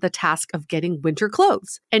burdened with the task of getting winter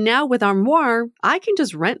clothes. And now with Armoire, I can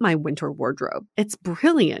just rent my winter wardrobe. It's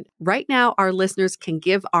brilliant. Right now, our listeners can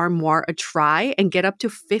give Armoire a try and get up to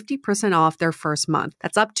 50% off their first month.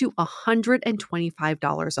 That's up to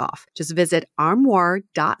 $125 off. Just visit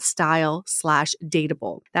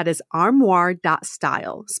armoire.style/dateable. That is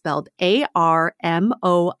armoire.style, spelled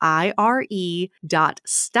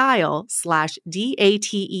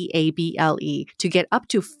ARMOIRE.style/DATEABLE to get up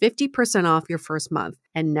to 50% off your first month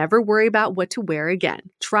and never worry about what to wear again.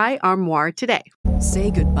 Try Armoire today.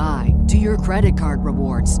 Say goodbye to your credit card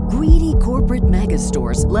rewards. Greedy corporate mega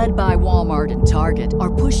stores, led by Walmart and Target,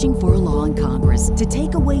 are pushing for a law in Congress to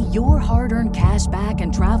take away your hard-earned cash back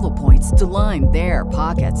and travel points to line their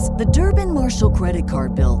pockets. The Durbin-Marshall credit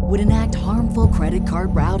card bill would enact harmful credit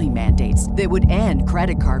card routing mandates that would end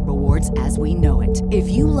credit card rewards as we know it. If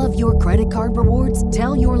you love your credit card rewards,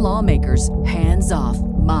 tell your lawmakers, hands off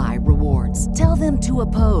my rewards. Tell them to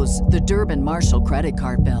oppose the Durbin-Marshall credit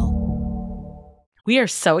card bill. We are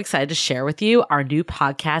so excited to share with you our new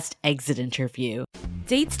podcast, Exit Interview.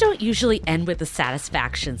 Dates don't usually end with a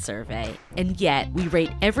satisfaction survey, and yet we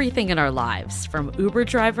rate everything in our lives, from Uber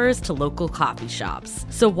drivers to local coffee shops.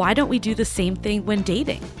 So why don't we do the same thing when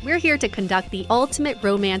dating? We're here to conduct the ultimate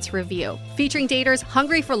romance review, featuring daters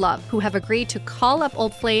hungry for love who have agreed to call up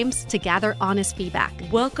old flames to gather honest feedback.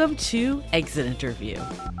 Welcome to Exit Interview.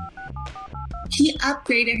 He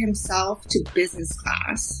upgraded himself to business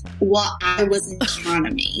class while I was in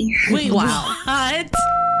economy. Wait, wow. What?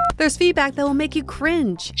 There's feedback that will make you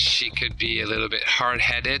cringe. She could be a little bit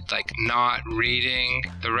hard-headed, like not reading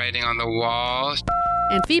the writing on the wall.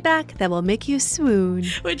 And feedback that will make you swoon.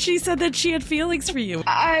 When she said that she had feelings for you.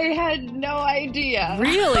 I had no idea.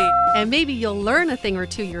 Really? And maybe you'll learn a thing or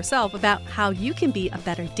two yourself about how you can be a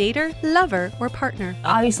better dater, lover, or partner.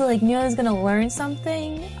 Obviously, knew I was going to learn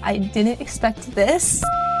something. I didn't expect this.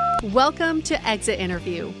 Welcome to Exit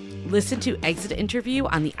Interview. Listen to Exit Interview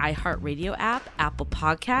on the iHeartRadio app, Apple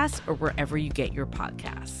Podcasts, or wherever you get your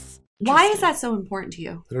podcasts. Why is that so important to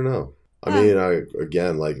you? I don't know. I mean,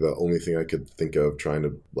 the only thing I could think of trying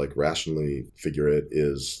to rationally figure it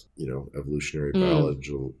is, evolutionary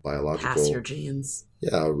biological. Pass your genes.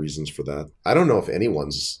 Yeah, reasons for that. I don't know if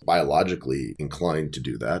anyone's biologically inclined to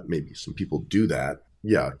do that. Maybe some people do that.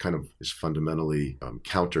 Yeah, it kind of is fundamentally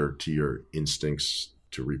counter to your instincts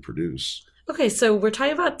to reproduce. Okay, so we're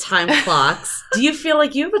talking about time clocks. Do you feel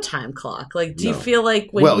like you have a time clock? Do you feel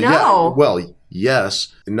like when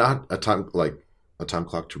yes, not a time clock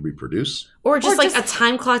to reproduce, or just a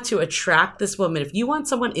time clock to attract this woman? If you want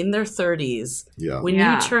someone in their 30s, when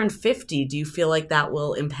you turn 50, do you feel like that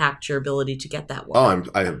will impact your ability to get that woman?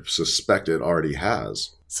 I suspect it already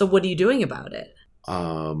has. So what are you doing about it?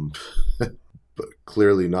 but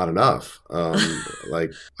clearly not enough.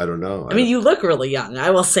 Like, I don't know. I mean, you look really young. I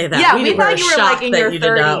will say that. Yeah, we thought you were shocked like in that your you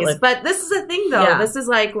did not 30s. look- But this is the thing, though. Yeah. This is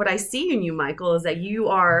like what I see in you, Michael, is that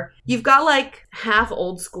you've got like half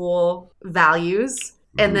old school values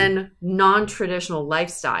and then non-traditional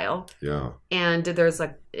lifestyle. Yeah. And there's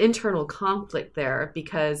like internal conflict there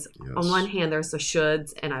because on one hand, there's the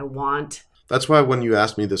shoulds and I want. That's why when you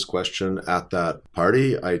asked me this question at that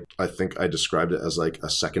party, I think I described it as like a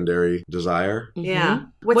secondary desire. Yeah.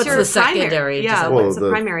 What's your the secondary Yeah, desire? what's Well,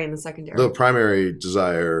 the primary and the secondary? The primary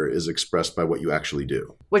desire is expressed by what you actually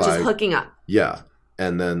do. Which by- is hooking up. Yeah.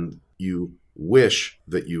 And then you wish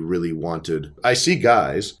that you really wanted. I see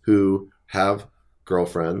guys who have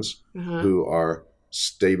girlfriends who are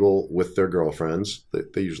stable with their girlfriends.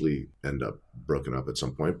 They usually end up broken up at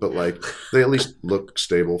some point, but like they at least look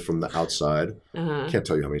stable from the outside. Can't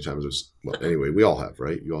tell you how many times it's, well, anyway, we all have,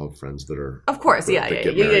 right? You all have friends that are, Of course, that yeah.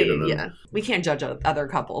 get married and then- Yeah. We can't judge other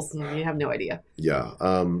couples. You have no idea. Yeah.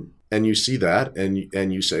 And you see that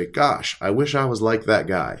and you say, gosh, I wish I was like that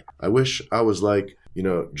guy. I wish I was like,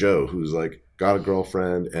 Joe, who's like got a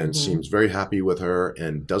girlfriend and seems very happy with her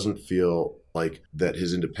and doesn't feel like that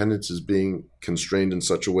his independence is being constrained in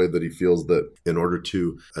such a way that he feels that in order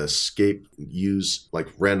to escape, use like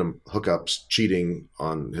random hookups, cheating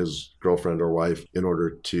on his girlfriend or wife in order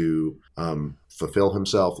to fulfill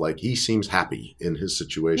himself, like he seems happy in his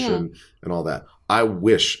situation and all that. I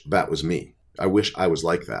wish that was me. I wish I was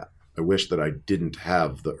like that. I wish that I didn't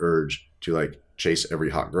have the urge to like chase every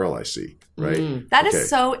hot girl I see, right? That is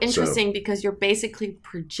so interesting because you're basically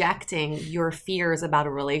projecting your fears about a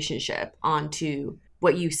relationship onto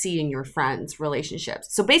what you see in your friends'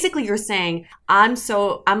 relationships. So basically you're saying, I'm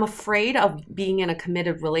afraid of being in a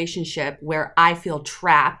committed relationship where I feel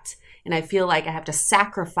trapped and I feel like I have to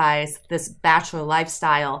sacrifice this bachelor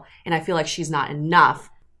lifestyle and I feel like she's not enough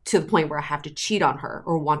to the point where I have to cheat on her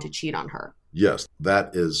or want to cheat on her. Yes,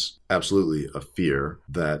 that is absolutely a fear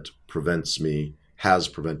that has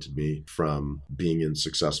prevented me from being in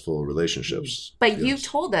successful relationships. But you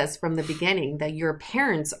told us from the beginning that your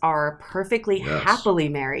parents are perfectly happily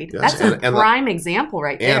married. Yes. That's a prime example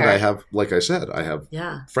right there. And I have, like I said, I have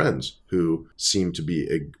friends who seem to be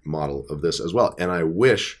a model of this as well. And I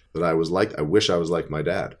wish I was like my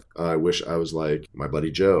dad. I wish I was like my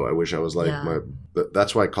buddy Joe. I wish I was like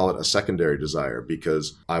that's why I call it a secondary desire,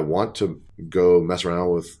 because I want to go mess around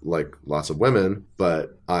with like lots of women,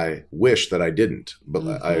 but I wish that I didn't.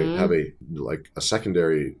 But I have a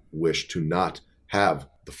secondary wish to not have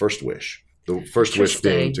the first wish. The first wish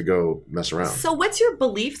being to go mess around. So what's your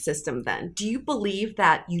belief system then? Do you believe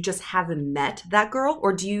that you just haven't met that girl,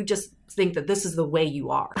 or do you just think that this is the way you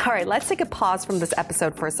are? All right, let's take a pause from this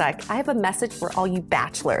episode for a sec. I have a message for all you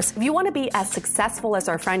bachelors. If you want to be as successful as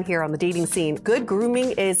our friend here on the dating scene, good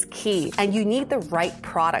grooming is key, and you need the right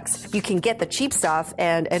products. You can get the cheap stuff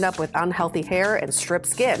and end up with unhealthy hair and stripped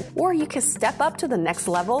skin, or you can step up to the next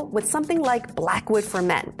level with something like Blackwood for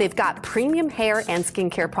Men. They've got premium hair and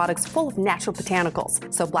skincare products full of natural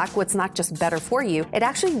botanicals. So Blackwood's not just better for you, it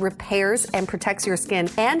actually repairs and protects your skin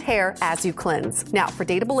and hair as you cleanse. Now, for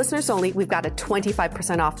Dateable listeners only, we've got a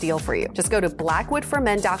 25% off deal for you. Just go to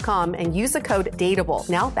blackwoodformen.com and use the code DATEABLE.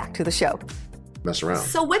 Now back to the show. Mess around.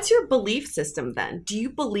 So what's your belief system then? Do you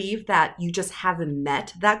believe that you just haven't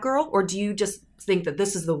met that girl, or do you just think that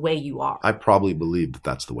this is the way you are? I probably believe that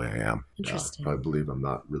that's the way I am. Interesting. I believe I'm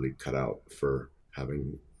not really cut out for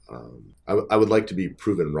having I would like to be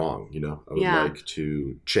proven wrong, I would like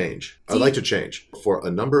to change. I would like to change. For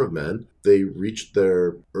a number of men, they reach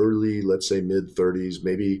their early, let's say mid-30s,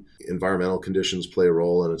 maybe environmental conditions play a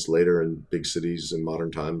role, and it's later in big cities in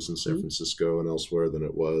modern times in San Francisco and elsewhere than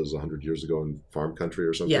it was 100 years ago in farm country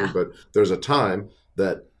or something. Yeah. But there's a time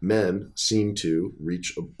that men seem to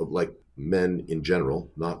reach, like men in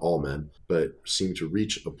general, not all men, but seem to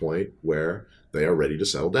reach a point where they are ready to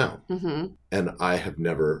settle down. And I have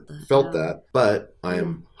never felt that, but I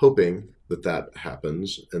am hoping that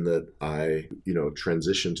happens and that I,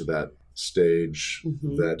 transition to that stage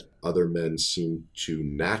that other men seem to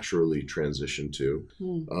naturally transition to.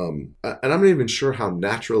 And I'm not even sure how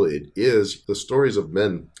natural it is. The stories of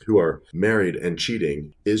men who are married and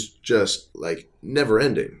cheating is just like never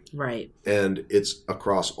ending. Right. And it's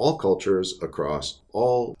across all cultures,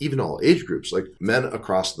 even all age groups. Like men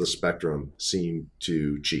across the spectrum seem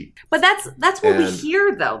to cheat. But that's what we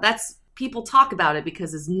hear though. people talk about it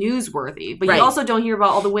because it's newsworthy, but Right. you also don't hear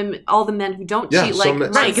about all the men who don't cheat. Like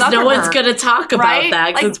right, because no one's going to talk about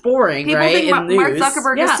that because it's boring, People right? think Mark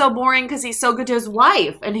Zuckerberg is Yeah. so boring because he's so good to his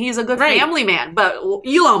wife and he's a good family man. But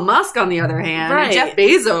Elon Musk, on the other hand, and Jeff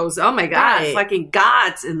Bezos, oh my God, fucking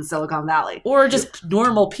gods in Silicon Valley. Or just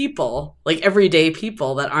normal people, like everyday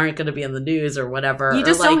people that aren't going to be in the news or whatever. You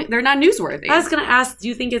just don't, they're not newsworthy. I was going to ask, do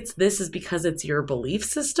you think this is because it's your belief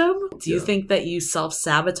system? Do you think that you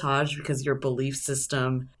self-sabotage because your belief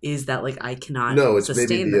system is that, like, I cannot No, it's sustain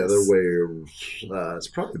maybe the this? other way. It's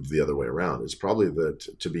probably the other way around. It's probably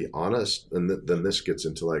that, to be honest, and then this gets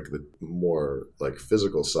into like the more like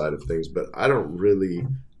physical side of things, but I don't really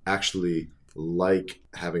actually like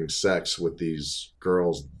having sex with these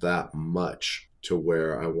girls that much to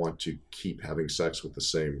where I want to keep having sex with the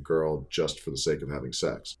same girl just for the sake of having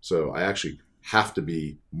sex. So I actually have to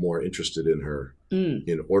be more interested in her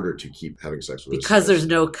in order to keep having sex with her. Because there's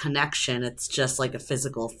no connection. It's just like a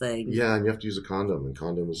physical thing. Yeah, and you have to use a condom, and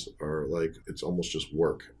condoms are like, it's almost just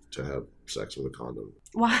work to have sex with a condom.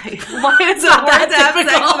 Why? Why is it hard to have sex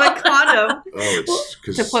with a condom? Oh, it's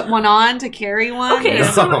because to put one on, to carry one? Okay,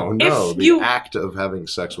 no, the act of having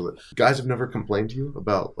sex with it. Guys have never complained to you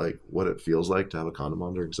about like what it feels like to have a condom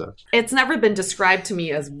on during sex? It's never been described to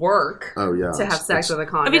me as work. Oh yeah, to have sex with a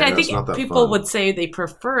condom. I mean, I think people would say they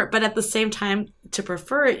prefer it, but at the same time, to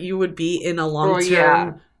prefer it, you would be in a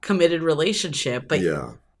long-term committed relationship. But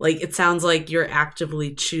like, it sounds like you're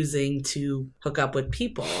actively choosing to hook up with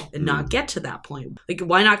people and not get to that point. Like,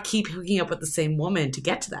 why not keep hooking up with the same woman to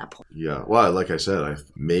get to that point? Yeah. Well, like I said,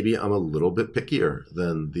 maybe I'm a little bit pickier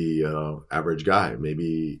than the average guy.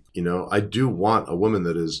 Maybe, I do want a woman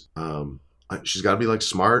that is, she's got to be like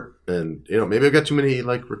smart, and, maybe I've got too many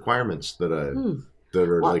like requirements that are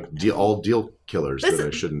like all deal killers that I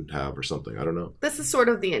shouldn't have or something. I don't know. This is sort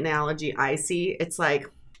of the analogy I see. It's like,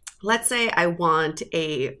 let's say I want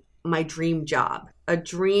my dream job, a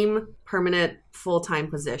dream permanent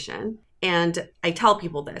full-time position. And I tell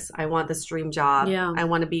people this, I want this dream job. Yeah. I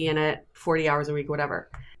want to be in it 40 hours a week,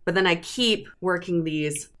 whatever. But then I keep working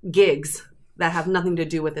these gigs that have nothing to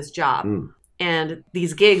do with this job. And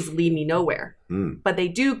these gigs lead me nowhere. But they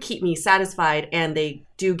do keep me satisfied, and they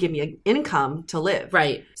do give me an income to live.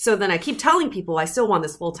 Right. So then I keep telling people I still want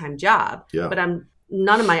this full-time job. Yeah. But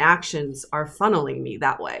none of my actions are funneling me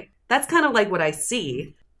that way. That's kind of like what I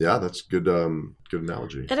see. Yeah, that's good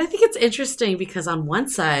analogy. And I think it's interesting because on one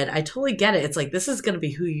side, I totally get it. It's like, this is going to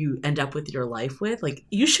be who you end up with your life with. Like,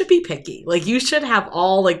 you should be picky. Like, you should have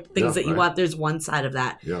all like things that you want. There's one side of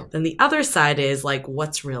that. Yeah. Then the other side is like,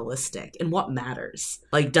 what's realistic and what matters?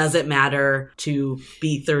 Like, does it matter to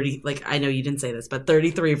be 30? Like, I know you didn't say this, but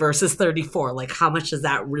 33 versus 34. Like, how much does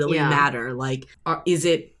that really matter? Like, is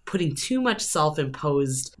it putting too much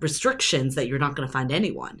self-imposed restrictions that you're not going to find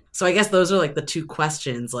anyone? So I guess those are like the two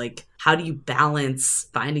questions. Like, how do you balance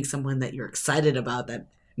finding someone that you're excited about that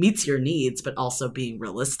meets your needs, but also being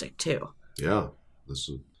realistic too? Yeah. This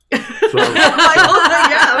is Okay.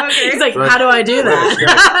 He's like, how do I do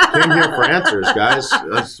that? Came here for answers, guys.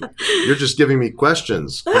 You're just giving me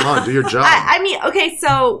questions. Come on, do your job. I mean, okay,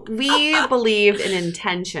 so we believe in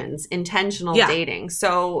intentional dating.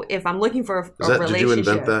 So if I'm looking for a relationship. Did you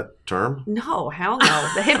invent that term? No, hell no.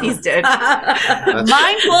 The hippies did.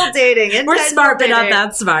 Mindful dating. We're smart, but not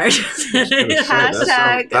that smart.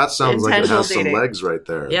 Hashtag that sounds like it has some dating. legs right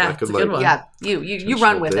there. Yeah, that could it's a good one. Yeah, you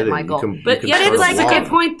run with it, Michael. But yeah, it's like a good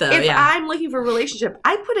point though. If I'm looking for a relationship,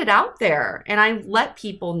 I put it out there and I let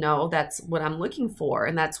people know that's what I'm looking for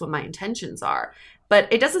and that's what my intentions are.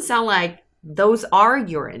 But it doesn't sound like those are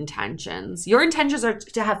your intentions. Your intentions are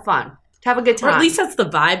to have fun, to have a good time. Or at least that's the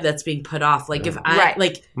vibe that's being put off. Like if I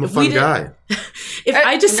like, I'm a fun guy. If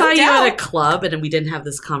I just saw you at a club and we didn't have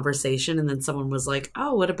this conversation, and then someone was like,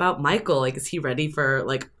 "Oh, what about Michael? Like, is he ready for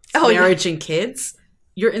like marriage and kids?"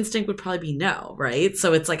 Your instinct would probably be no, right?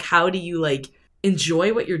 So it's like, how do you like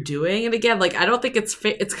enjoy what you're doing? And again, like, I don't think it's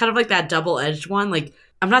kind of like that double-edged one. Like,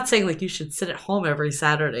 I'm not saying like you should sit at home every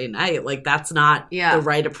Saturday night. Like, that's not the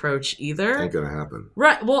right approach either. Ain't gonna happen.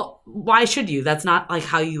 Right. Well, why should you? That's not like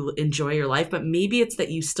how you enjoy your life. But maybe it's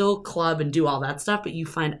that you still club and do all that stuff, but you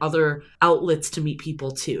find other outlets to meet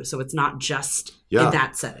people too. So it's not just in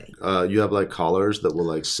that setting. You have like callers that will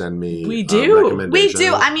like send me we do.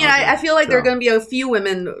 I mean, I feel like there are going to be a few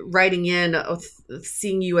women writing in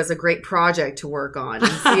seeing you as a great project to work on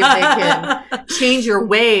and see if they can change your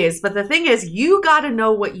ways. But the thing is, you got to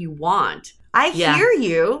know what you want. I hear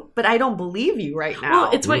you, but I don't believe you right now.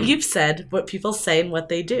 Well, it's what you've said, what people say and what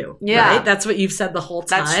they do. Yeah. Right? That's what you've said the whole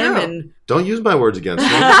time. That's true. And don't use my words against me.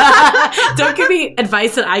 don't give me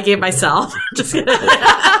advice that I gave myself. Just kidding.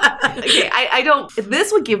 Okay, I don't.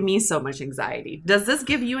 This would give me so much anxiety. Does this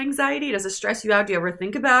give you anxiety? Does it stress you out? Do you ever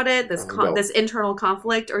think about it? This internal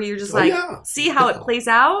conflict, or you're just see how it plays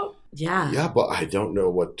out? Yeah. Yeah, but I don't know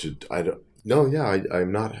what to. I don't. No, yeah,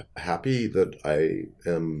 I'm not happy that I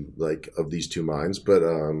am like of these two minds, but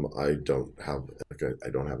I don't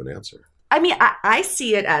have an answer. I mean, I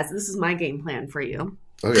see it as this is my game plan for you.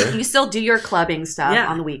 Okay. You still do your clubbing stuff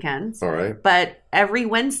on the weekends. All right. But every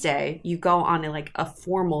Wednesday, you go on a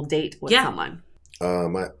formal date with someone.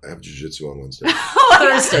 I have jiu-jitsu on Wednesday.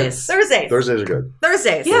 Thursdays. Thursdays are good.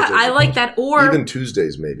 Thursdays. Yeah, I like that. Or even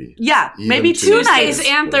Tuesdays, maybe. Yeah, Even maybe two nights. Tuesdays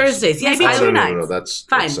and Thursdays. Yes, maybe two nights. No, that's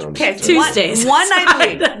fine. Okay, Tuesdays. One night a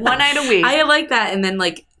week. One night a week. I like that. And then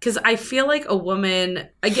because I feel like a woman,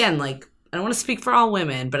 again, I don't want to speak for all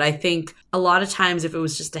women, but I think a lot of times if it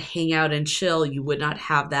was just to hang out and chill, you would not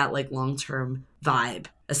have that long-term vibe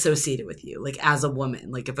associated with you, as a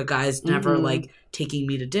woman. If a guy's never taking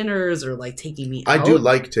me to dinners or taking me out. I do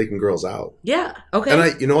like taking girls out. Yeah. Okay.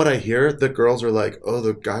 And you know what I hear? The girls are like, oh,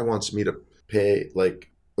 the guy wants me to pay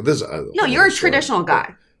this. No, you're a traditional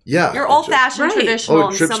guy. Yeah. You're old-fashioned, traditional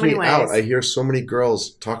in so many ways. Out. I hear so many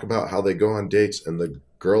girls talk about how they go on dates and the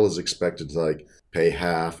girl is expected to pay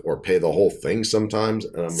half or pay the whole thing sometimes.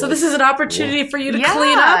 And so this is an opportunity for you to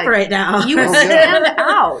clean up right now. You stand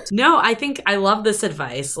out. No, I think I love this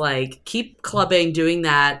advice. Keep clubbing, doing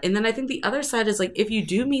that. And then I think the other side is if you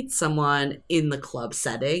do meet someone in the club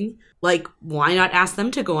setting, why not ask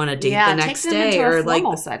them to go on a date the next day? Into or a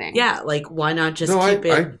formal setting. Yeah, why not just keep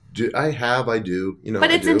it? I do.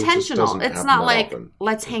 But it's intentional. It it's not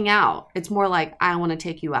let's hang out. It's more I want to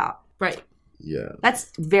take you out. Right. Yeah.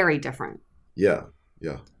 That's very different. Yeah.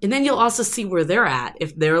 Yeah. And then you'll also see where they're at.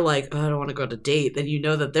 If they're oh, I don't want to go to date, then you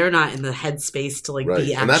know that they're not in the headspace to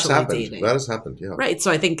be actually dating. That has happened, yeah. Right.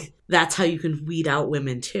 So I think that's how you can weed out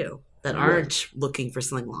women too that aren't looking for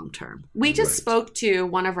something long term. We just spoke to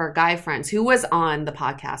one of our guy friends who was on the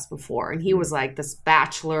podcast before, and he was this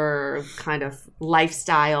bachelor kind of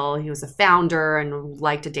lifestyle. He was a founder and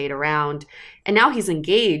liked to date around. And now he's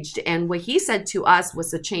engaged. And what he said to us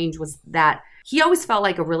was the change was that he always felt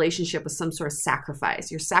like a relationship was some sort of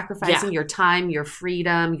sacrifice. You're sacrificing your time, your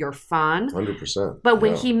freedom, your fun. 100%. But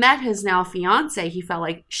when he met his now fiance, he felt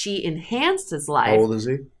like she enhanced his life. How old is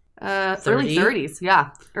he? Early 30s.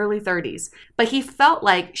 Yeah, early 30s. But he felt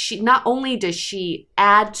like she not only does she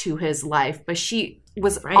add to his life, but she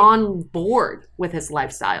was on board with his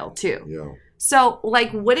lifestyle too. Yeah. So,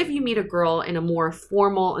 what if you meet a girl in a more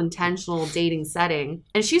formal, intentional dating setting,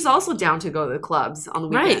 and she's also down to go to the clubs on the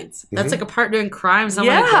weekends? Right. That's a partner in crime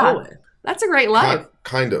someone to go with. That's a great life.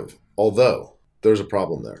 Kind of. Although, there's a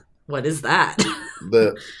problem there. What is that?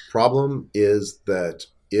 The problem is that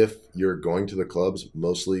if you're going to the clubs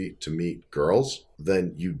mostly to meet girls,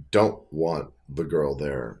 then you don't want the girl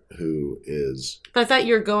there who is... But I thought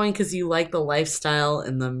you were going because you like the lifestyle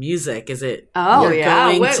and the music. Is it you're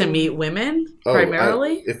going to meet women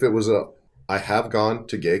primarily? If it was I have gone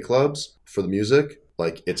to gay clubs for the music,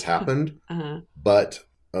 it's happened, but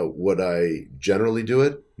would I generally do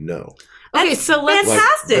it? No. Okay, so let's...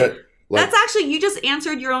 Fantastic! That's actually, you just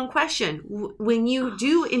answered your own question. When you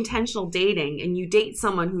do intentional dating and you date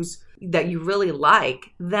someone that you really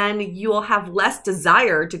like, then you'll have less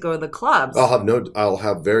desire to go to the clubs. I'll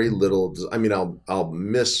have very little. I mean, I'll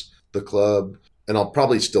miss the club, and I'll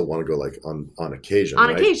probably still want to go on occasion. On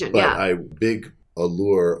occasion, but big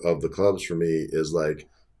allure of the clubs for me is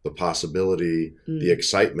the possibility, the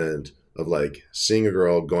excitement of seeing a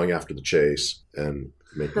girl, going after the chase, and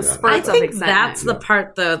making that. I think that's the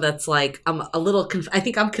part though that's I'm a little I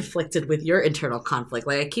think I'm conflicted with your internal conflict.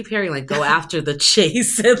 I keep hearing go after the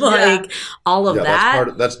chase and all of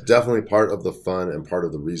that. That's definitely part of the fun and part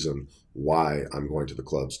of the reason why I'm going to the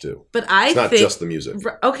clubs too. But it's not just the music.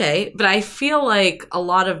 Okay, but I feel like a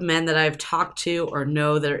lot of men that I've talked to or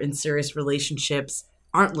know that are in serious relationships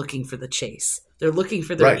aren't looking for the chase. They're looking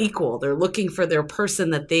for their equal. They're looking for their person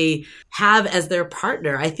that they have as their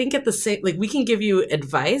partner. I think at the same, we can give you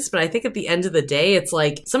advice, but I think at the end of the day, it's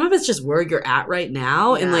some of it's just where you're at right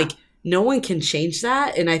now. Yeah. And no one can change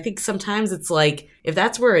that. And I think sometimes it's if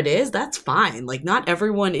that's where it is, that's fine. Not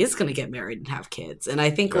everyone is going to get married and have kids. And I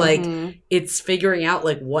think it's figuring out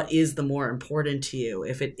what is the more important to you.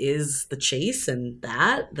 If it is the chase and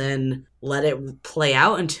that, then let it play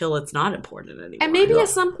out until it's not important anymore. And maybe at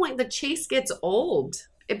some point the chase gets old.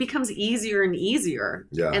 It becomes easier and easier.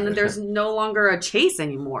 Yeah. And then there's no longer a chase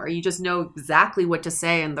anymore. You just know exactly what to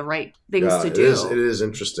say and the right things to do. It is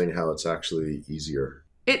interesting how it's actually easier.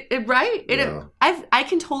 I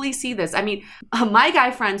can totally see this. I mean, my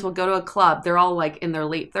guy friends will go to a club. They're all like in their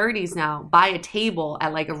late 30s now, buy a table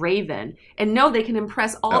at like a Raven, and know they can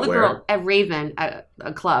impress all the girls at Raven at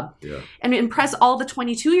a club, and impress all the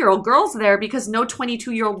 22-year-old girls there because no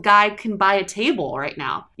 22-year-old guy can buy a table right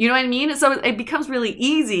now. You know what I mean? So it becomes really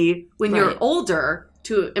easy when you're older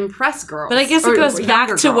to impress girls. But I guess it goes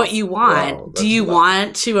back to what you want. Wow, do you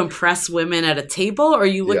want to impress women at a table, or are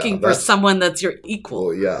you looking for someone that's your equal?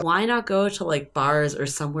 Well, why not go to like bars or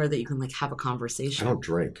somewhere that you can like have a conversation? I don't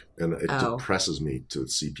drink, and it depresses me to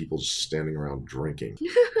see people just standing around drinking.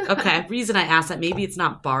 Okay, reason I asked that, maybe it's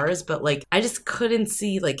not bars, but like I just couldn't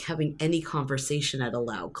see like having any conversation at a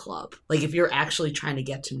loud club. Like if you're actually trying to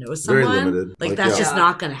get to know someone, very limited. Like that's just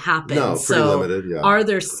not going to happen. No, pretty limited. Yeah. Are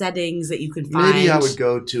there settings that you can find? Maybe I would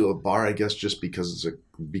go to a bar, I guess, just because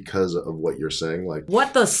of what you're saying, like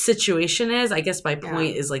what the situation is. I guess my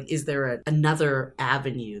point is like, is there another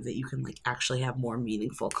avenue that you can like actually have more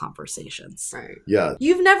meaningful conversations? Right. Yeah.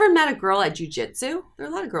 You've never met a girl at jiu-jitsu? There are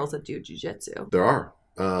a lot of girls that do jiu-jitsu. There are.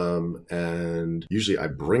 And usually I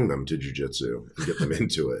bring them to jiu-jitsu and get them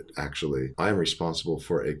into it, actually. I'm responsible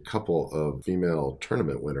for a couple of female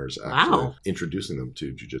tournament winners, actually, introducing them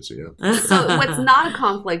to jiu-jitsu, So what's not a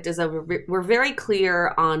conflict is that we're very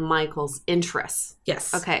clear on Michael's interests.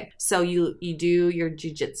 Yes. Okay. So you do your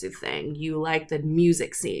jiu-jitsu thing. You like the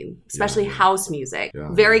music scene, especially house music. Yeah.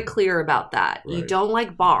 Very clear about that. Right. You don't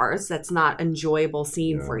like bars. That's not an enjoyable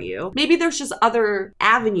scene for you. Maybe there's just other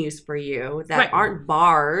avenues for you that aren't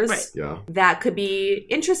bars that could be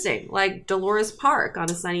interesting, like Dolores Park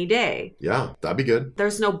on a sunny day. Yeah, that'd be good.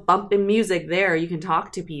 There's no bumping music there. You can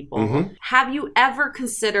talk to people. Mm-hmm. Have you ever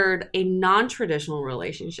considered a non-traditional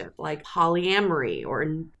relationship, like polyamory or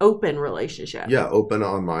an open relationship? Yeah, open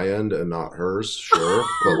on my end and not hers, sure.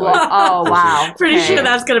 But like, oh, wow. Pretty sure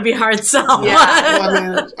that's going to be a hard sell. Yeah. Well, I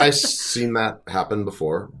mean, I've seen that happen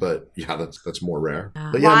before, but yeah, that's more rare.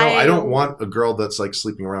 But yeah, no, I don't want a girl that's like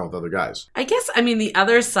sleeping around with other guys. I guess, I mean, the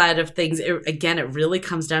other side of things, it really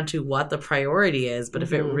comes down to what the priority is. But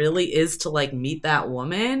if it really is to like meet that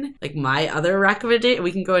woman, like my other recommendation,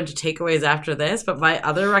 we can go into takeaways after this, but my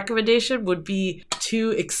other recommendation would be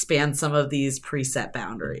to expand some of these preset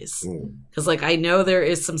boundaries. Because like I know there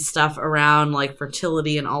is some stuff around like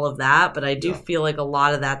fertility and all of that, but I do feel like a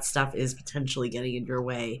lot of that stuff is potentially getting in your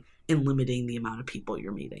way in limiting the amount of people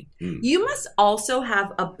you're meeting. You must also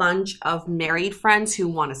have a bunch of married friends who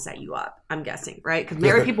want to set you up, I'm guessing, right? Because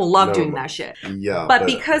married people love doing that shit. Yeah. But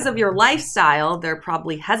because of your lifestyle, they're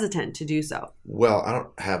probably hesitant to do so. Well, I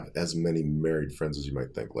don't have as many married friends as you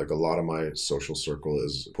might think. Like a lot of my social circle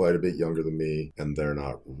is quite a bit younger than me, and they're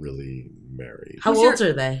not really married. How old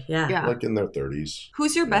are they? Yeah. Like in their 30s.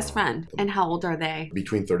 Who's your best friend, and how old are they?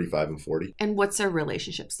 Between 35 and 40. And what's their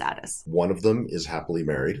relationship status? One of them is happily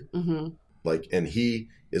married. Mm-hmm. Like, and he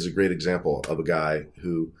is a great example of a guy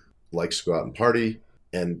who likes to go out and party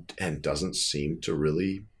and doesn't seem to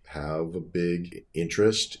really have a big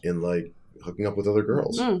interest in like hooking up with other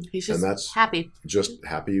girls. He's just that's happy. Just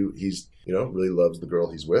happy. He's, really loves the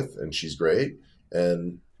girl he's with, and she's great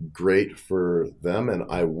and great for them. And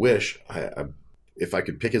I wish if I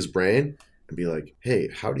could pick his brain and be like, hey,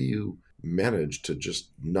 how do you manage to just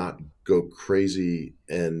not go crazy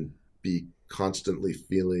and be constantly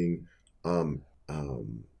feeling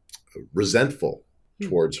resentful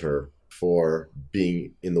towards her for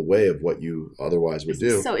being in the way of what you otherwise would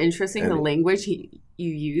do. It's so interesting, the language you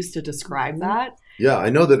use to describe that. Yeah, I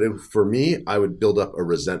know that for me, I would build up a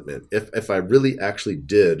resentment. If I really actually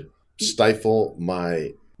did stifle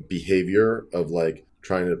my behavior of like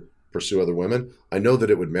trying to pursue other women, I know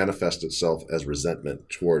that it would manifest itself as resentment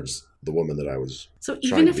towards the woman that I was So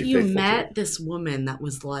even if you met this woman that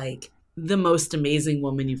was like the most amazing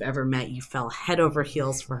woman you've ever met, you fell head over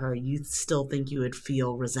heels for her, you still think you would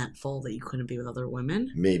feel resentful that you couldn't be with other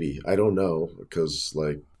women? Maybe. I don't know, because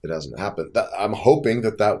like it hasn't happened. I'm hoping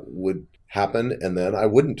that would happen, and then I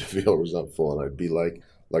wouldn't feel resentful, and I'd be like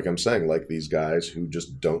I'm saying, like these guys who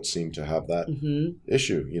just don't seem to have that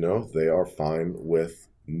issue. They are fine with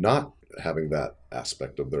not having that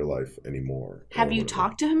aspect of their life anymore. Have you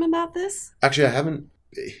talked to him about this? Actually, I haven't.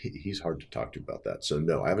 He's hard to talk to about that. So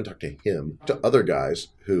no, I haven't talked to him. To other guys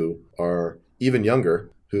who are even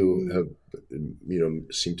younger, who have,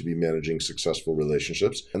 seem to be managing successful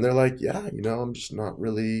relationships. And they're like, yeah, I'm just not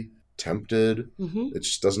really tempted. It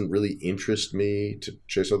just doesn't really interest me to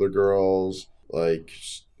chase other girls. Like,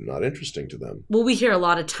 it's not interesting to them. Well, we hear a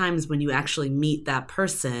lot of times when you actually meet that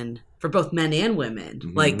person, for both men and women,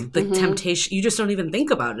 like the temptation, you just don't even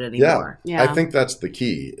think about it anymore. Yeah. I think that's the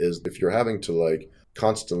key, is if you're having to like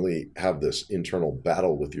constantly have this internal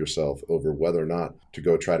battle with yourself over whether or not to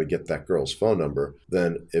go try to get that girl's phone number,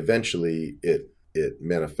 then eventually it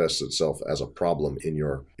manifests itself as a problem in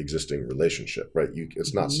your existing relationship, right?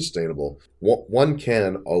 It's not sustainable. One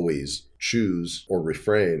can always choose or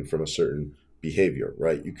refrain from a certain behavior,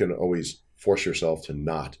 right? You can always force yourself to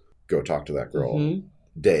not go talk to that girl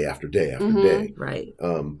day after day after day. Right.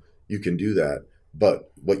 You can do that.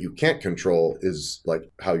 But what you can't control is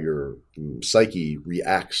like how your psyche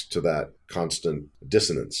reacts to that constant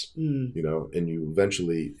dissonance, you know, and you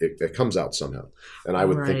eventually, it comes out somehow. And I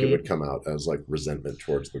would think it would come out as like resentment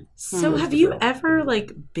towards the So have you ever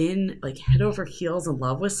like been like head over heels in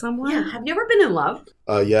love with someone? Yeah. Have you ever been in love?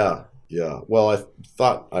 Yeah. Well, I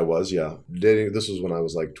thought I was, dating. This was when I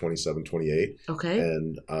was like 27, 28. Okay.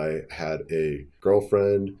 And I had a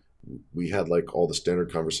girlfriend. We had like all the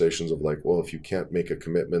standard conversations of like, well, if you can't make a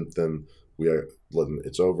commitment, then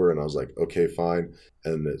it's over. And I was like, okay, fine.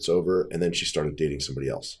 And it's over. And then she started dating somebody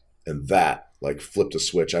else. And that like flipped a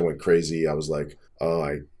switch. I went crazy. I was like, oh,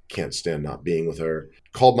 I can't stand not being with her. I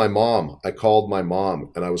called my mom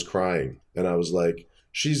and I was crying. And I was like,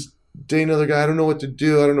 she's dating another guy. I don't know what to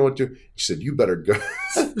do. She said, you better go.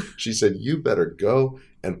 She said, you better go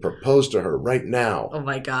and propose to her right now. Oh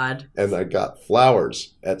my God. And I got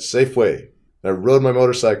flowers at Safeway. I rode my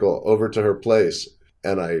motorcycle over to her place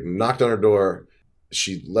and I knocked on her door.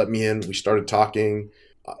 She let me in. We started talking.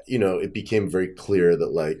 It became very clear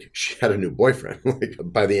that like she had a new boyfriend. Like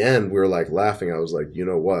by the end, we were like laughing. I was like, you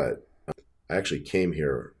know what? I actually came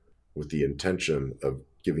here with the intention of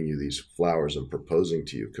giving you these flowers and proposing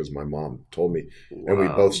to you because my mom told me. And we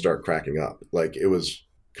both start cracking up. Like it was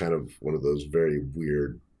kind of one of those very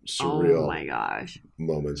weird, surreal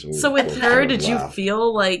moments. And so with her, did you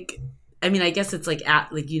feel like, I mean, I guess it's like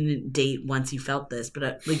you didn't date once you felt this,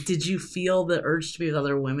 but like, did you feel the urge to be with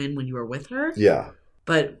other women when you were with her? Yeah.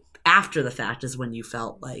 But after the fact is when you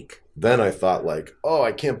felt like. Then I thought like, oh,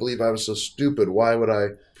 I can't believe I was so stupid. Why would I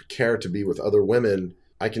care to be with other women?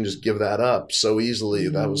 I can just give that up so easily.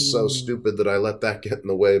 That was so stupid that I let that get in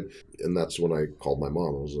the way. And that's when I called my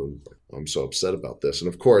mom. I was like, I'm so upset about this. And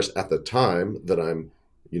of course, at the time that I'm,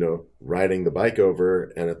 riding the bike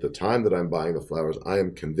over and at the time that I'm buying the flowers, I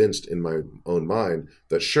am convinced in my own mind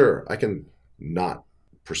that sure, I can not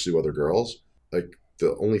pursue other girls. Like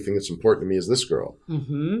the only thing that's important to me is this girl.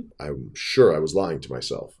 I'm sure I was lying to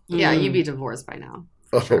myself. Yeah, you'd be divorced by now.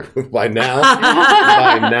 Sure. By now?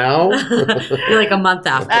 By now? You're like a month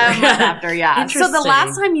after. Yeah. So the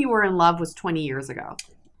last time you were in love was 20 years ago.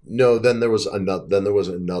 No, then there was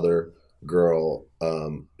another girl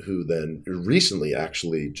who then recently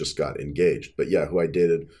actually just got engaged. But yeah, who I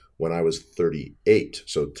dated when I was 38,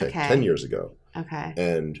 so 10 years ago. Okay.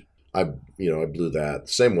 And I blew that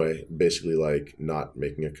the same way, basically like not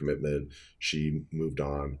making a commitment. She moved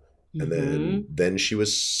on. And then she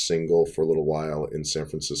was single for a little while in San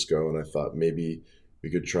Francisco. And I thought maybe we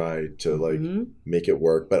could try to like make it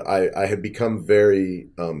work. But I had become very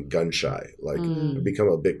gun shy. Like I've become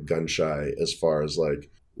a bit gun shy as far as like,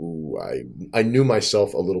 I knew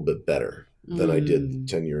myself a little bit better than I did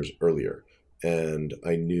 10 years earlier. And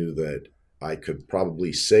I knew that I could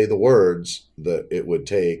probably say the words that it would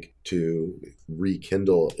take to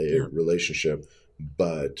rekindle a relationship.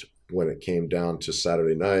 But when it came down to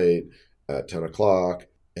Saturday night at 10 o'clock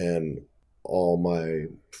and all my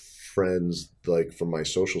friends like from my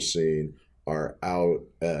social scene are out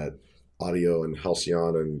at Audio and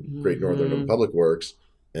Halcyon and Great Northern and Public Works,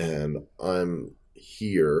 and I'm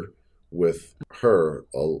here with her,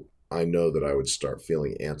 I know that I would start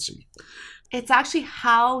feeling antsy. It's actually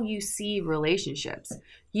how you see relationships.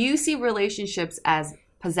 You see relationships as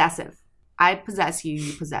possessive. I possess you,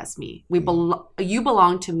 you possess me. You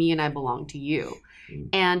belong to me and I belong to you.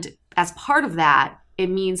 And as part of that, it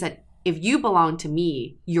means that if you belong to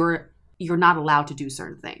me, you're not allowed to do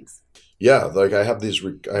certain things. Yeah, like I have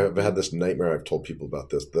had this nightmare. I've told people about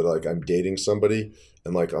this, that like I'm dating somebody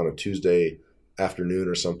and like on a Tuesday afternoon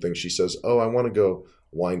or something, she says, oh, I want to go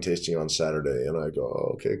wine tasting on Saturday. And I go,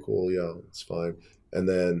 oh, okay, cool. Yeah, it's fine. And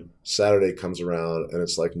then Saturday comes around and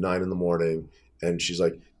it's like 9 a.m. and she's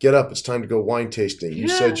like, get up, it's time to go wine tasting. You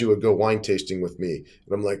said you would go wine tasting with me.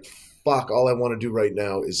 And I'm like, fuck, all I want to do right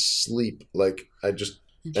now is sleep. Like I just,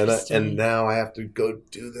 and now I have to go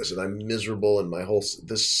do this and I'm miserable and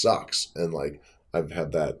this sucks. And like, I've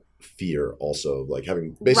had that fear also, like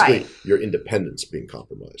having basically your independence being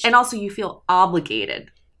compromised. And also you feel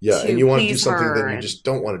obligated Yeah, to and you want to do please something her that you and- just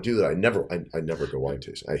don't want to do. That I never go wine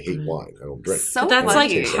tasting. I hate wine. I don't drink. So But that's like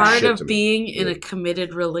funny. part Shit of to me. being in a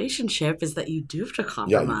committed relationship is that you do have to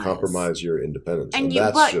compromise. Yeah, you compromise your independence, And and you-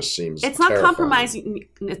 that but just seems it's not terrifying. compromising.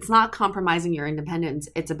 It's not compromising your independence.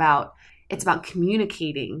 It's about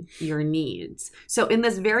communicating your needs. So in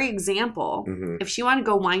this very example, if she wanted to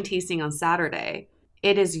go wine tasting on Saturday,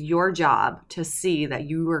 it is your job to see that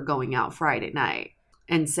you are going out Friday night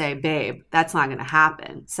and say, babe, that's not going to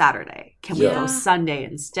happen Saturday. Can we Yeah. go Sunday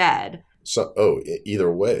instead? So,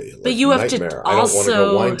 either way. But you have to nightmare. I don't want to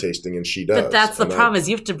also- go wine tasting, and she does. But that's the And problem is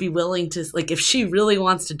you have to be willing to, like, if she really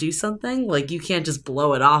wants to do something, like, you can't just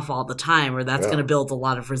blow it off all the time or that's Yeah. going to build a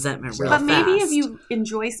lot of resentment real But fast. maybe if you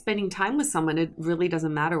enjoy spending time with someone, it really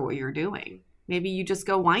doesn't matter what you're doing. Maybe you just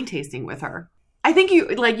go wine tasting with her. I think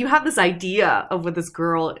you have this idea of what this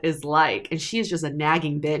girl is like, and she is just a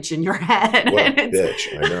nagging bitch in your head. What a And it's-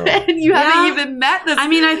 bitch, I know. And you Yeah. haven't even met this. I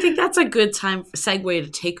mean, I think that's a good segue to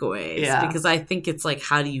takeaways Yeah. because I think it's like,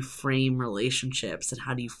 how do you frame relationships and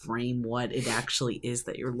how do you frame what it actually is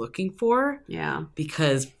that you're looking for? yeah.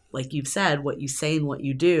 Because, like you've said, what you say and what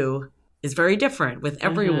you do is very different with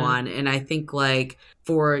everyone. And I think, like,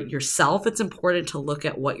 for yourself, it's important to look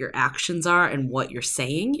at what your actions are and what you're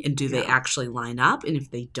saying, and do they actually line up? And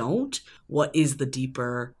if they don't, what is the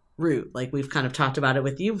deeper root? Like, we've kind of talked about it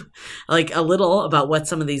with you, like, a little about what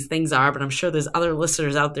some of these things are, but I'm sure there's other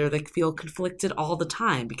listeners out there that feel conflicted all the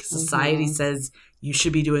time because society says you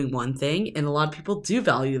should be doing one thing, and a lot of people do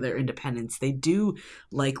value their independence. They do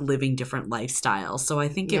like living different lifestyles. So I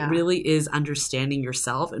think it really is understanding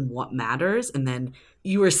yourself and what matters. And then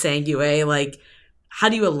you were saying, Yue, like, how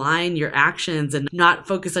do you align your actions and not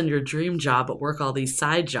focus on your dream job but work all these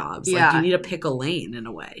side jobs? Like, Yeah. you need to pick a lane in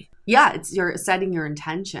a way. Yeah, it's you're setting your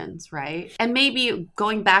intentions, right? And maybe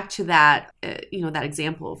going back to that, that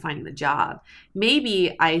example of finding the job.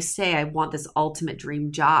 Maybe I say I want this ultimate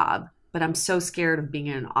dream job, but I'm so scared of being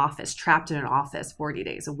in an office, trapped in an office 40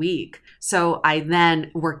 days a week. So I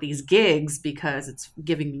then work these gigs because it's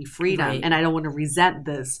giving me freedom, Right. and I don't want to resent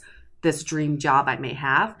this dream job I may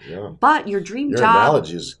have. Yeah. But your dream Your job,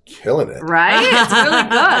 analogy is killing it. right? It's really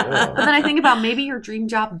good. Yeah. But then I think about maybe your dream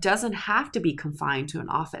job doesn't have to be confined to an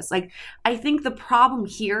office. Like, I think the problem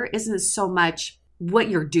here isn't so much what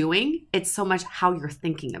you're doing, it's so much how you're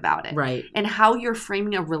thinking about it. Right. And how you're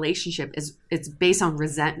framing a relationship it's based on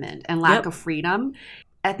resentment and lack of freedom.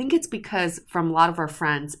 I think it's because from a lot of our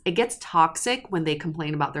friends, it gets toxic when they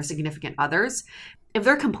complain about their significant others. If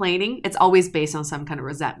they're complaining, it's always based on some kind of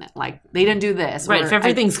resentment. Like, they didn't do this. Right. or, If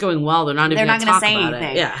everything's going well, they're not even they're going not to gonna talk say about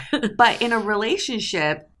anything. it. Yeah. But in a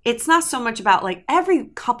relationship, it's not so much about, like, every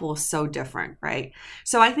couple is so different, right?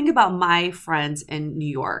 So I think about my friends in New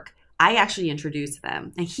York. I actually introduced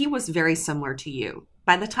them, and he was very similar to you.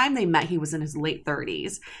 By the time they met, he was in his late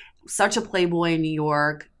 30s. Such a playboy in New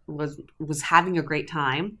York, was having a great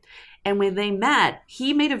time. And when they met,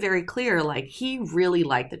 he made it very clear, like, he really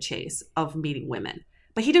liked the chase of meeting women,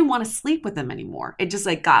 but he didn't want to sleep with them anymore. It just,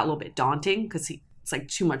 like, got a little bit daunting because it's like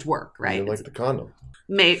too much work, right? You like the condom.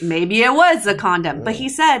 Maybe it was a condom, but he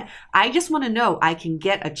said, I just want to know I can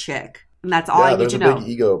get a chick. And that's all I need to know. There's a big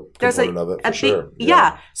ego component of it, for sure.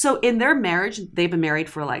 Yeah. So in their marriage, they've been married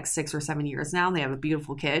for like 6 or 7 years now, and they have a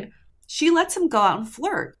beautiful kid. She lets him go out and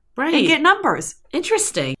flirt. Right. And get numbers.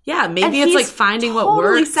 Interesting. Yeah. And Maybe it's like he's finding what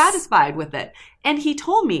totally works. satisfied with it. And he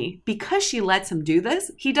told me because she lets him do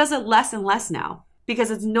this, he does it less and less now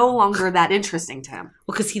because it's no longer that interesting to him.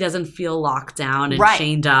 Well, because he doesn't feel locked down and Right.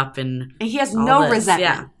 chained up. And he has all no this.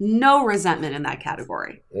 resentment. Yeah. No resentment in that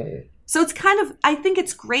category. Mm. So it's kind of, I think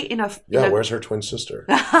it's great in a... Yeah, in a where's her twin sister?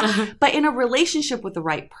 But in a relationship with the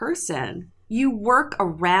right person, you work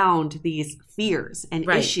around these fears and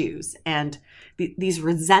Right. issues and these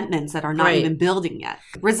resentments that are not Right. even building yet.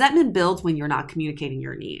 Resentment builds when you're not communicating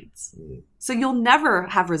your needs. So you'll never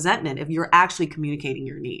have resentment if you're actually communicating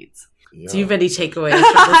your needs. Yeah. Do you have any takeaways from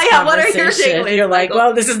this Yeah, what are your conversation? takeaways, You're like, Michael?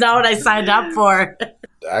 well, this is not what I signed up for.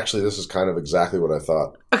 Actually, this is kind of exactly what I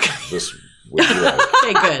thought Okay. this would be like.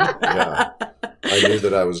 Okay, good. Yeah. I knew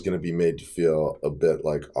that I was going to be made to feel a bit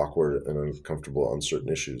like awkward and uncomfortable on certain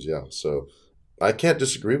issues. Yeah. So I can't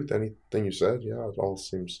disagree with anything you said. Yeah. It all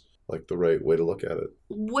seems like the right way to look at it.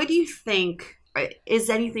 What do you think, is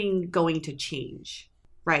anything going to change,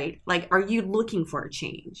 right? Like, are you looking for a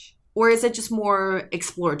change? Or is it just more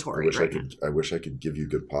exploratory right now? I wish I could give you a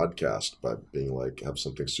good podcast by being like, have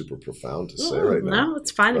something super profound to say right now. No,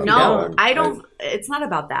 it's fine if you No, don't. I don't. It's not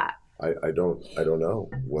about that. I don't know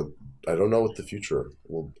I don't know what the future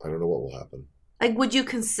will. I don't know what will happen. Like, would you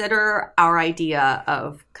consider our idea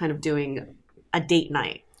of kind of doing a date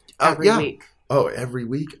night every week? Oh, every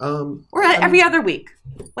week? Or every other week.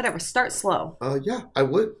 Whatever. Start slow. Yeah, I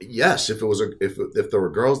would. Yes, if there were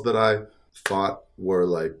girls that I thought were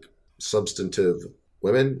like substantive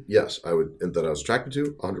women, yes, I would, and that I was attracted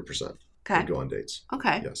to, 100%. Okay. I'd go on dates.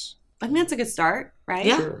 Okay. Yes. I think that's a good start, right?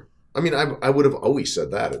 Yeah. Sure. I mean, I would have always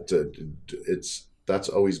said that. That's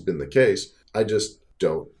always been the case. I just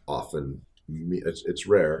don't often meet. It's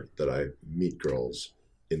rare that I meet girls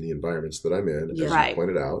in the environments that I'm in, as you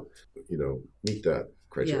pointed out. Meet that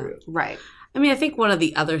criteria. Yeah. Right. I mean, I think one of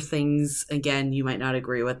the other things, again, you might not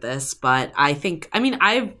agree with this, but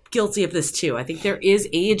I'm guilty of this too. I think there is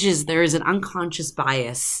an unconscious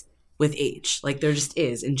bias with age. Like there just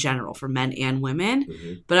is in general for men and women.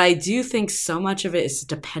 Mm-hmm. But I do think so much of it is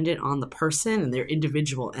dependent on the person and their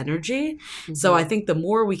individual energy. Mm-hmm. So I think the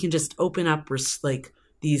more we can just open up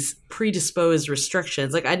these predisposed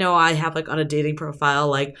restrictions, like I know I have like on a dating profile,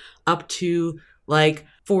 like up to like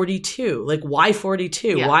 42, like why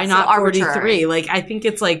 42? Yeah, why not 43? arbitrary. Like I think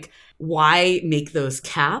it's like, why make those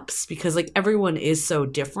caps? Because like everyone is so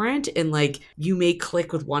different, and like you may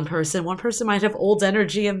click with one person might have old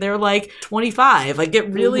energy and they're like 25. Like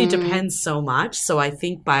it really depends so much. So I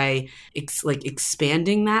think by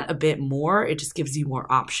expanding that a bit more, it just gives you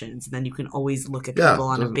more options, and then you can always look at people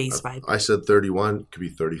on a base vibe. I said 31, could be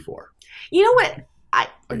 34. You know what?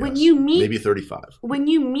 When you meet, maybe 35. When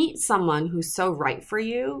you meet someone who's so right for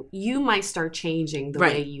you, you might start changing the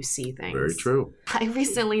way you see things. Very true. I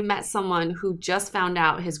recently met someone who just found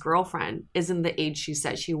out his girlfriend isn't the age she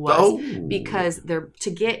said she was because to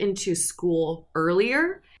get into school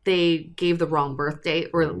earlier, they gave the wrong birth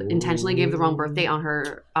date or intentionally gave the wrong birth date on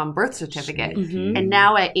her birth certificate. Mm-hmm. And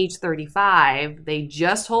now at age 35, they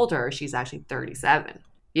just told her she's actually 37.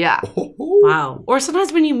 Yeah. Wow. Or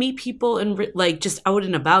sometimes when you meet people and like just out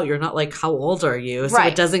and about, you're not like, how old are you? So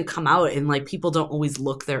it doesn't come out, and like people don't always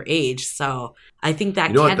look their age. So I think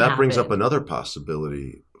that that brings up another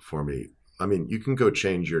possibility for me. I mean, you can go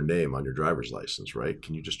change your name on your driver's license, right?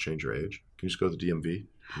 Can you just change your age? Can you just go to the DMV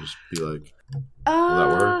and just be like, will that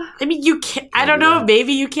work? I mean, you can. I don't know.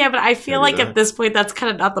 Maybe you can, but I feel like at this point, that's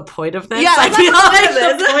kind of not the point of this. Yeah, I feel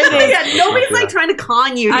like the point is nobody's like trying to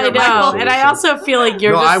con you. I know, Michael. and I also feel like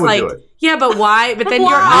you're just I would like, do it. yeah, but why? But then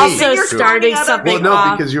Why? you're also You're starting something. Well, no,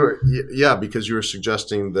 off. because you were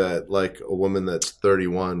suggesting that like a woman that's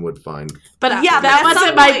 31 would find. But that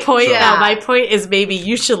wasn't my point. Though. My point is maybe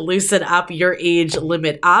you should loosen up your age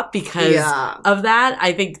limit up because of that.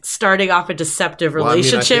 I think starting off a deceptive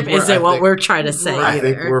relationship isn't what we're trying to say. I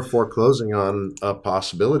think we're foreclosing on a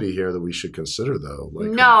possibility here that we should consider, though.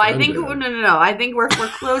 No. I think we're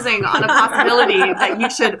foreclosing on a possibility that you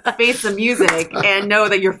should face the music and know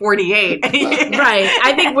that you're 48. Right.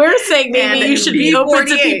 I think we're saying maybe you should be open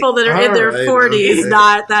 48. To people that are in their 40s,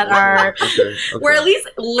 not that are. Okay. We're at least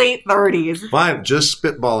late 30s. Fine. Just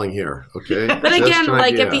spitballing here. Okay. But again,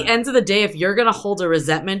 like at the end of the day, if you're going to hold a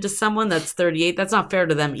resentment to someone that's 38, that's not fair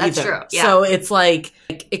to them either. That's true. Yeah. So it's like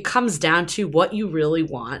it comes down to what you really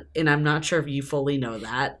want. And I'm not sure if you fully know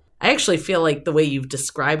that. I actually feel like the way you've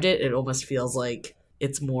described it, it almost feels like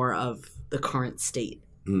it's more of the current state.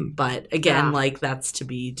 But again, like that's to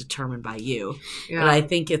be determined by you. Yeah. But I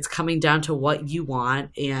think it's coming down to what you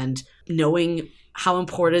want and knowing how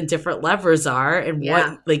important different levers are and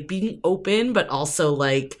what like being open, but also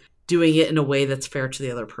like doing it in a way that's fair to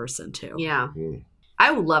the other person too. Yeah.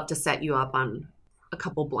 I would love to set you up on a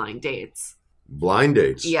couple blind dates. Blind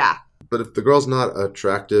dates? Yeah. But if the girl's not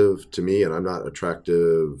attractive to me and I'm not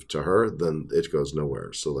attractive to her, then it goes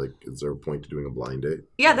nowhere. So, like, is there a point to doing a blind date?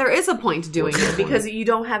 Yeah, there is a point to doing it because you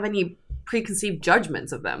don't have any preconceived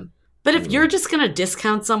judgments of them. But if you're just going to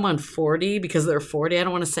discount someone 40 because they're 40, I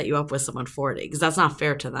don't want to set you up with someone 40 because that's not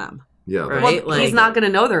fair to them. Yeah. Right? Well, he's not going to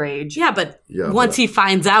know their age. Yeah, but once he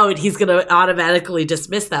finds out, he's going to automatically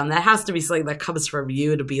dismiss them. That has to be something that comes from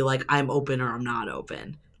you to be like, I'm open or I'm not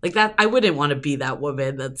open. Like that, I wouldn't want to be that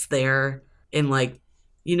woman that's there and like,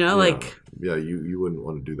 you know, like. Yeah, you wouldn't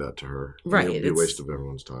want to do that to her. Right. It would be a waste of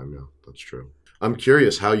everyone's time. Yeah, that's true. I'm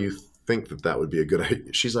curious how you think that would be a good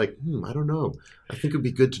idea. She's like, I don't know. I think it would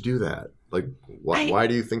be good to do that. Like, why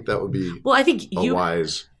do you think that would be I think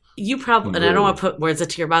wise? You probably, and I don't want to put words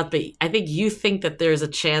into your mouth, but I think you think that there's a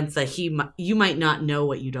chance that you might not know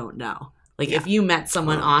what you don't know. Like if you met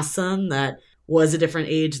someone awesome that was a different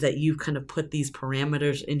age that you kind of put these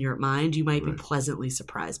parameters in your mind, you might be pleasantly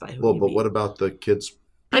surprised by who you meet. What about the kids?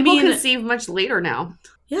 People conceive much later now.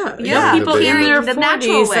 Yeah. Yeah. People in their the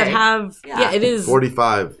 40s that have, it is.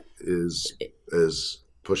 45 is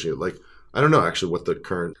pushing it. Like, I don't know actually what the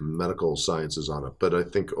current medical science is on it, but I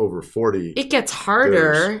think over 40. It gets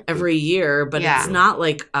harder every year, but it's not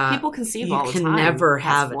like people conceive all the time. You can never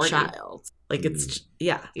have a child. Like it's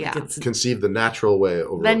like it's Conceived the natural way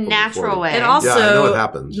over The natural 40. way. and also I know it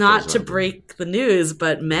happens. not It to does happen. break the news,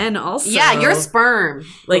 but men also your sperm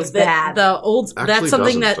like was bad. the old Actually that's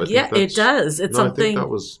something doesn't. that I think it does. It's I something think that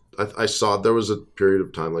was. I saw there was a period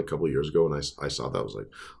of time like a couple of years ago, and I saw that. I was like,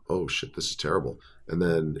 oh shit, this is terrible. And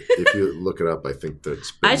then if you look it up, I think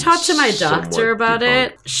that's. I talked to my somewhat doctor about debunked.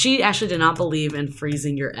 it. She actually did not believe in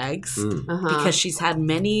freezing your eggs because she's had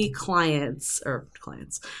many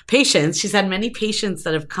patients. She's had many patients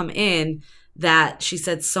that have come in that she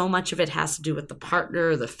said so much of it has to do with the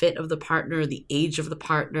partner, the fit of the partner, the age of the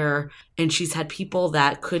partner. And she's had people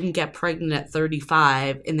that couldn't get pregnant at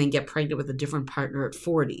 35 and then get pregnant with a different partner at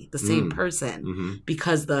 40, the same person,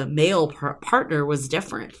 because the male partner was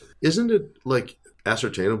different. Isn't it like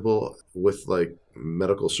ascertainable with like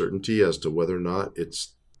medical certainty as to whether or not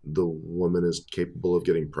it's the woman is capable of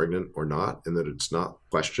getting pregnant or not, and that it's not a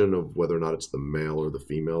question of whether or not it's the male or the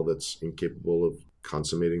female that's incapable of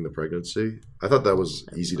consummating the pregnancy? I thought that was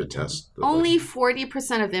easy to test. Only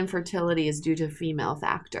 40% of infertility is due to female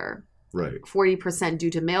factor. Right. 40% due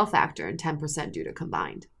to male factor and 10% due to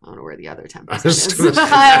combined. I don't know where the other 10% I was is. gonna say-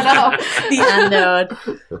 I don't know. The unknown.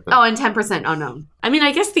 Oh, and 10% unknown. I mean,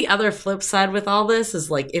 I guess the other flip side with all this is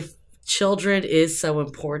like if children is so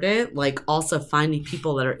important, like also finding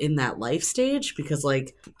people that are in that life stage, because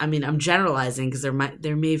like, I mean, I'm generalizing because there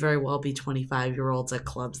may very well be 25-year-olds at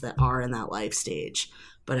clubs that are in that life stage.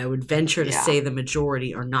 But I would venture to say the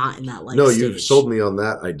majority are not in that life stage. No, you've sold me on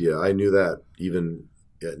that idea. I knew that even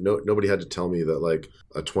nobody had to tell me that like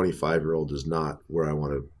a 25-year-old is not where I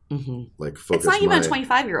want to like focus. It's not even a my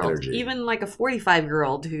 25-year-old. energy. Even like a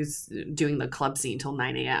 45-year-old who's doing the club scene till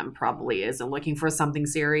 9 a.m. probably isn't looking for something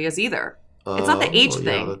serious either. It's not the age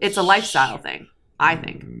thing. It's a lifestyle thing, I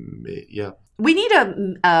think. Yeah. We need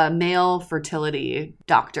a male fertility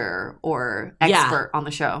doctor or expert on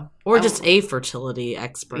the show. Or just a fertility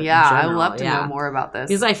expert. Yeah, in I general. would love to know more about this.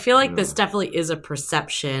 Because I feel like this definitely is a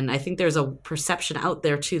perception. I think there's a perception out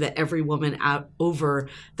there too that every woman out over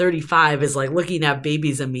 35 is like looking at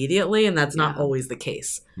babies immediately, and that's not always the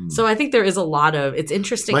case. So I think there is a lot of, it's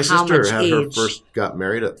interesting My how sister much had age. got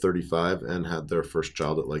married at 35 and had their first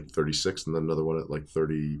child at like 36, and then another one at like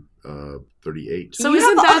 38. So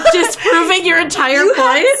isn't that just proving your entire You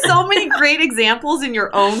point? have so many great examples in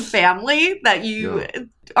your own family that you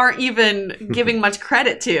aren't even giving much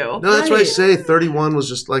credit to. No, that's why I say 31 was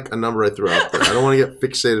just like a number I threw out there. I don't want to get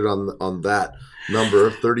fixated on that number.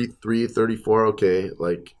 33, 34, okay,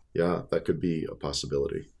 like yeah, that could be a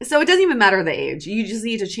possibility. So it doesn't even matter the age. You just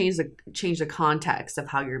need to change the context of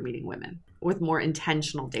how you're meeting women with more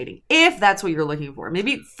intentional dating, if that's what you're looking for.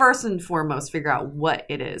 Maybe first and foremost, figure out what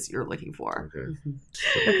it is you're looking for.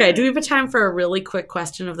 Okay. Okay, do we have a time for a really quick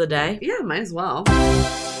question of the day? Yeah, might as well.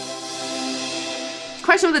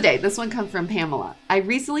 Question of the day. This one comes from Pamela. I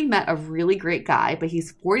recently met a really great guy, but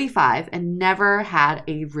he's 45 and never had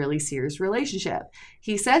a really serious relationship.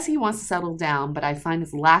 He says he wants to settle down, but I find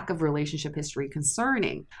his lack of relationship history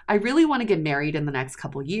concerning. I really want to get married in the next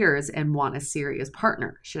couple years and want a serious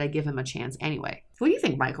partner. Should I give him a chance anyway? What do you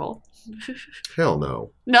think, Michael? Hell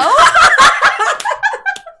no. No?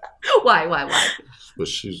 Why? But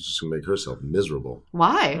she's just going to make herself miserable.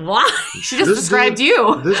 Why? Why? She just This described dude-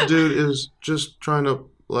 you. This dude is just trying to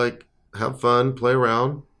like have fun, play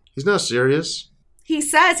around. He's not serious. He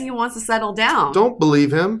says he wants to settle down. Don't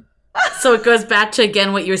believe him. So it goes back to,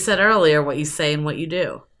 again, what you said earlier, what you say and what you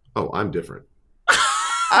do. Oh, I'm different.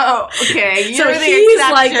 Oh, okay. So You're the he's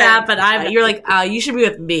exception. like that, but you're like, you should be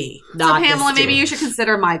with me, So not Pamela, this maybe dude. you should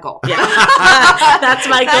consider Michael. Yeah. That's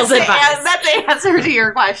Michael's That's advice. That's the answer to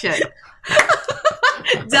your question.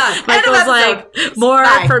 Done. Michael's End of like, episode. more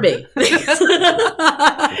Bye. for me. What's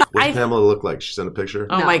Pamela look like? She sent a picture?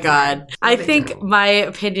 Oh No, my it's God. fine. I think my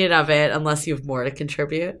opinion of it, unless you have more to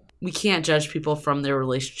contribute, we can't judge people from their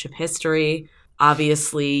relationship history.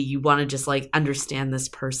 Obviously, you want to just like understand this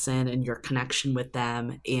person and your connection with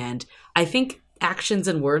them. And I think actions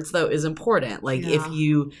and words, though, is important. Like if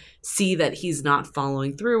you see that he's not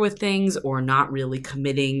following through with things or not really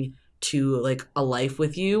committing to like a life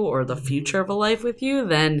with you or the future of a life with you,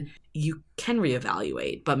 then you can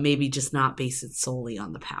reevaluate, but maybe just not base it solely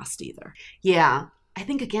on the past either. Yeah. I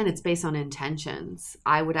think, again, it's based on intentions.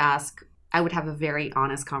 I would have a very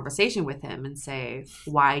honest conversation with him and say,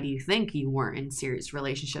 why do you think you weren't in serious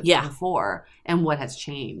relationships before and what has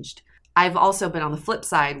changed? I've also been on the flip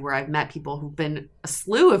side where I've met people who've been a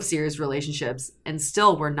slew of serious relationships and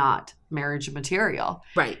still were not marriage material.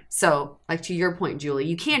 Right. So, like to your point, Julie,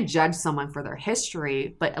 you can't judge someone for their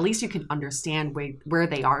history, but at least you can understand where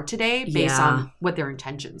they are today based on what their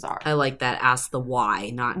intentions are. I like that. Ask the why,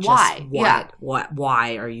 not just Why. what. Yeah.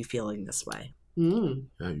 Why are you feeling this way? Mm.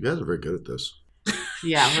 Yeah, you guys are very good at this.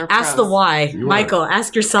 Yeah, we're Ask pros. the why. You Michael,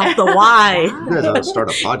 ask yourself the why. You guys ought to start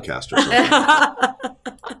a podcast or something.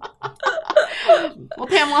 Well,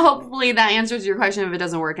 Pamela, hopefully that answers your question. If it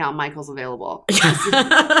doesn't work out, Michael's available.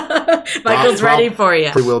 Michael's ready for you.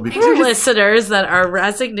 He will be. For listeners that are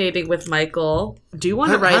resonating with Michael, do you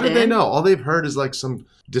want to write How in? did they know? All they've heard is like some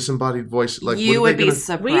disembodied voice. Like You what are would they be gonna-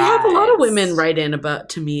 surprised. We have a lot of women write in about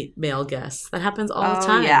to meet male guests. That happens all the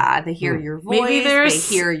time. Yeah, they hear your voice. Maybe there's-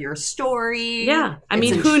 They hear your story. Yeah. I It's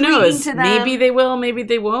mean, who intriguing knows? to them. Maybe they will, maybe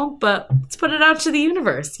they won't, but let's put it out to the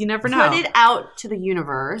universe. You never know. Put it out to the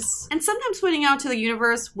universe. And sometimes putting out to the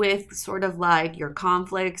universe with sort of like your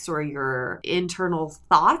conflicts or your internal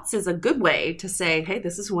thoughts is a good way to say, hey,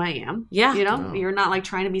 this is who I am. Yeah. You know, Wow. you're not like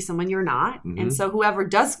trying to be someone you're not. Mhm. And so whoever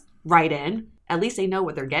does write in, at least they know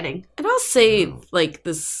what they're getting. And I'll say, like,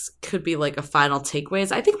 this could be like a final takeaway is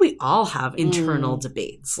I think we all have internal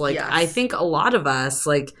debates. Like, Yes. I think a lot of us,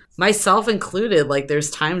 like myself included, like, there's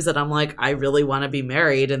times that I'm like, I really want to be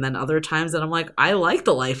married. And then other times that I'm like, I like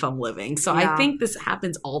the life I'm living. So Yeah. I think this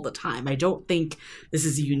happens all the time. I don't think this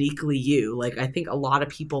is uniquely you. Like, I think a lot of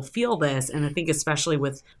people feel this. And I think especially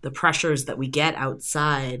with the pressures that we get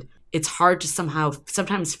outside, it's hard to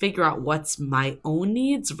sometimes figure out what's my own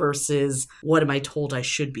needs versus what am I told I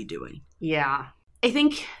should be doing. Yeah. I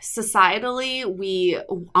think societally, we,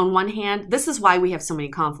 on one hand, this is why we have so many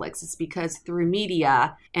conflicts. It's because through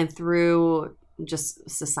media and through just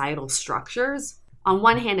societal structures, on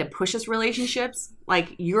one hand, it pushes relationships.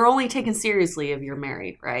 Like, you're only taken seriously if you're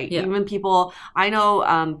married, right? Yeah. Even people, I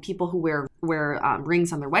know people who wear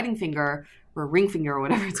rings on their wedding finger or ring finger or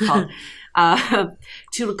whatever it's called,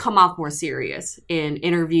 to come off more serious in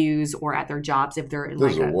interviews or at their jobs if they're in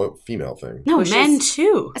This like is a female thing. No, Pushes- men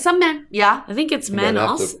too. some men, yeah. I think it's Men men have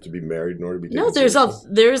also. to be married in order to be taken No, seriously.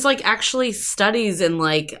 there's like actually studies and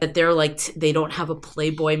like that they're like they don't have a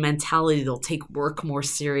playboy mentality. They'll take work more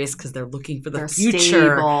serious because they're looking for the They're future.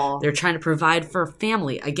 stable. They're trying to provide for a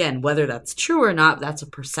family. Again, whether that's true or not, that's a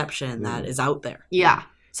perception that is out there. Yeah.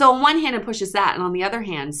 So on one hand, it pushes that. And on the other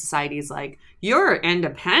hand, society is like, you're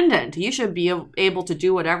independent. You should be able to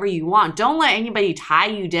do whatever you want. Don't let anybody tie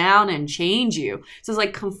you down and change you. So it's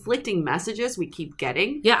like conflicting messages we keep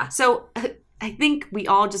getting. Yeah. So I think we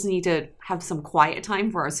all just need to have some quiet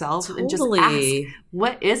time for ourselves and just Totally. ask,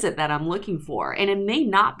 what is it that I'm looking for? And it may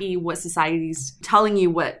not be what society's telling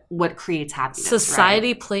you what creates happiness. Society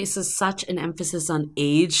right? places such an emphasis on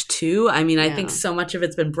age too. I mean, I think Yeah. so much of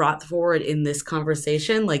it's been brought forward in this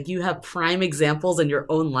conversation. Like, you have prime examples in your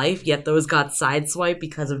own life, yet those got sideswiped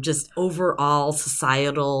because of just overall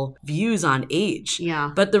societal views on age.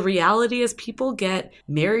 Yeah. But the reality is people get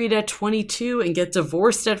married at 22 and get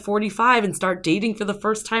divorced at 45 and start dating for the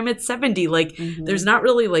first time at 70. Like, there's not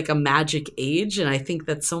really like a magic age. And I think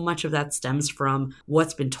that so much of that stems from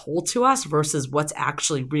what's been told to us versus what's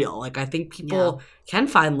actually real. Like, I think people can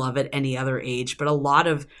find love at any other age, but a lot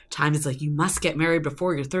of times it's like, you must get married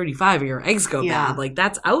before you're 35 or your eggs go Yeah. bad. Like,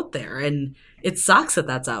 that's out there. And it sucks that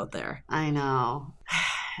that's out there. I know.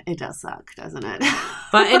 It does suck, doesn't it?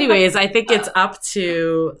 But anyways, I think it's up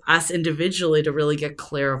to us individually to really get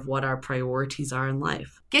clear of what our priorities are in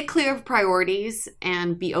life. Get clear of priorities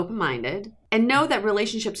and be open-minded and know that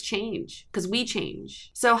relationships change because we change.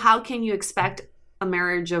 So how can you expect a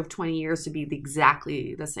marriage of 20 years to be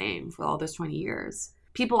exactly the same for all those 20 years?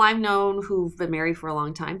 People I've known who've been married for a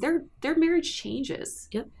long time, their marriage changes.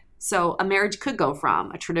 Yep. So a marriage could go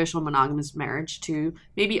from a traditional monogamous marriage to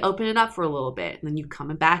maybe open it up for a little bit, and then you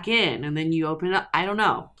come back in, and then you open it up. I don't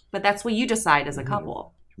know. But that's what you decide as a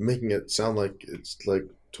couple. Making it sound like it's like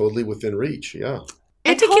totally within reach. Yeah.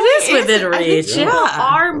 I think it is within I think reach. people Yeah.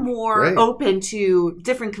 are more Great. open to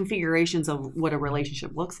different configurations of what a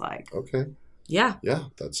relationship looks like. Okay. Yeah. Yeah,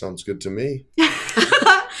 that sounds good to me.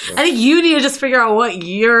 I think you need to just figure out what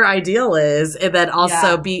your ideal is and then also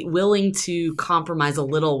Yeah. be willing to compromise a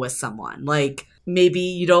little with someone. Like, maybe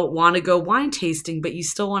you don't want to go wine tasting, but you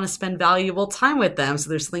still want to spend valuable time with them. So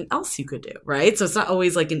there's something else you could do, right? So it's not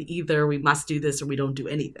always like an either we must do this or we don't do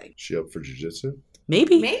anything. She up for jujitsu?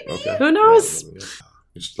 Maybe. Okay. Who knows? Yeah.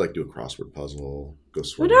 You just like do a crossword puzzle, go Who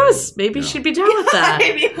swimming. knows? Maybe Yeah. she'd be down with that.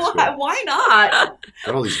 Maybe why not?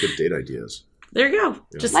 Got all these good date ideas. There you go.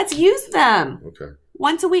 Yeah. Just Let's use them Okay.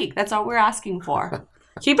 once a week. That's all we're asking for.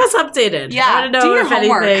 Keep us updated. Yeah, I want to do know your if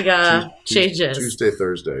homework. anything changes. Tuesday,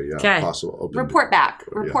 Thursday. Yeah, Okay. possible. Open. Report back.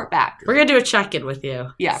 We're gonna do a check-in with you.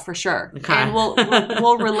 Yeah, for sure. Okay. And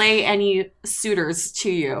we'll relay any suitors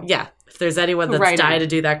to you. Yeah. If there's anyone that's Right dying on. to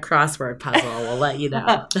do that crossword puzzle, we'll let you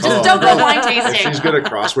know. Just don't go wine If tasting. she's good at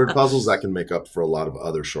crossword puzzles, that can make up for a lot of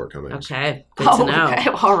other shortcomings. Okay. Good to know. Okay,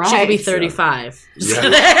 all right. She could be 35.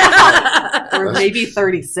 Yeah. Or maybe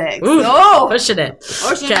 36. Ooh, Oh, pushing it.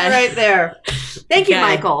 pushing Okay. it right there. Thank you, Okay.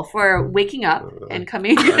 Michael, for waking up and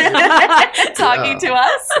coming talking to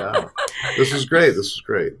us. Yeah. This was great.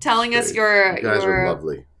 Telling us Great. your You guys are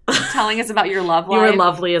lovely. telling us about your love You life. were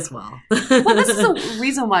lovely as well. Well, this is the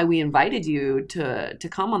reason why we invited you to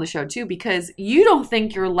come on the show too, because you don't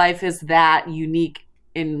think your life is that unique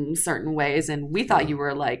in certain ways, and we thought you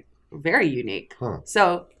were like very unique. Huh.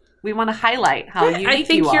 So we want to highlight how unique I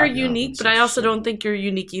think you are. you're unique, but I also don't think you're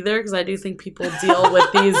unique either, because I do think people deal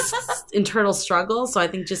with these internal struggles. So I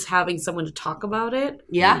think just having someone to talk about it,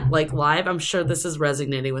 Yeah. like live, I'm sure this is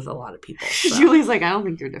resonating with a lot of people. So. Julie's like, I don't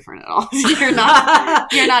think you're different at all. You're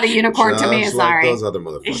not a unicorn to me. Just Sorry. like those other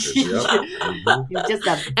motherfuckers. Yep. Mhm. You're just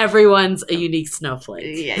a Everyone's a unique snowflake.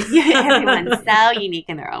 yeah, everyone's so unique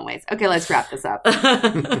in their own ways. Okay, let's wrap this up.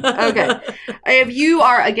 Okay. If you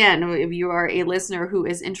are a listener who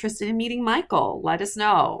is interested in meeting Michael, let us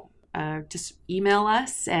know. Just email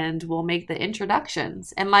us and we'll make the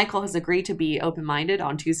introductions. And Michael has agreed to be open-minded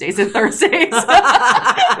on Tuesdays and Thursdays.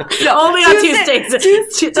 No, only on Tuesdays.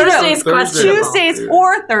 Thursdays questionable. Tuesdays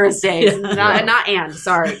or Thursdays. Yeah. Not and,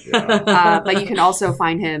 sorry. Yeah. But you can also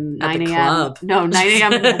find him At 9 the a.m. club. No, 9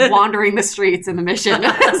 a.m. wandering the streets in the Mission. So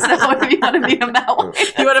if you want to meet him that way.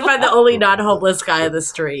 You want to find the only non-homeless guy in the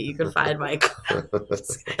street, you can find Michael.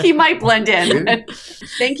 He might blend in.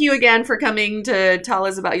 Thank you again for coming to tell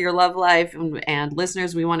us about your love life. And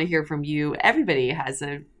listeners, we want to hear from you. Everybody has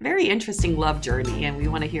a very interesting love journey, and we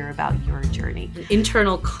want to hear about your journey.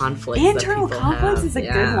 Internal conflicts. Internal conflicts is a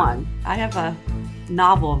good one. I have a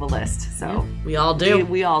novel of a list, so we all do.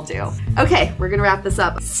 We all do. Okay, we're gonna wrap this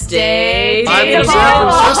up. Stay Bye from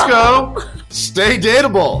San Francisco. Stay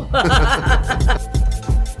dateable.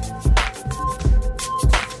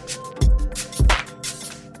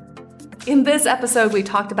 In this episode, we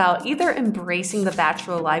talked about either embracing the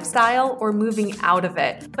bachelor lifestyle or moving out of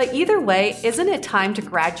it. But either way, isn't it time to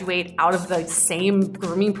graduate out of the same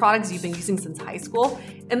grooming products you've been using since high school?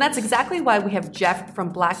 And that's exactly why we have Jeff from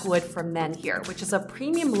Blackwood for Men here, which is a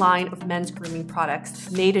premium line of men's grooming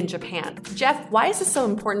products made in Japan. Jeff, why is this so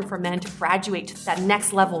important for men to graduate to that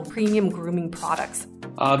next level of premium grooming products?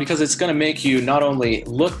 Because it's going to make you not only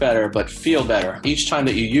look better, but feel better. Each time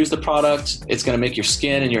that you use the product, it's going to make your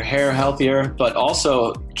skin and your hair healthier, but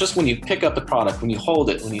also just when you pick up the product, when you hold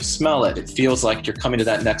it, when you smell it, it feels like you're coming to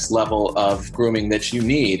that next level of grooming that you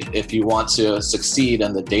need if you want to succeed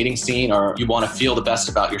in the dating scene, or you want to feel the best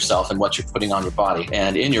about yourself and what you're putting on your body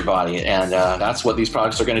and in your body. And that's what these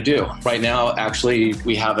products are going to do. Right now, actually,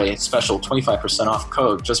 we have a special 25% off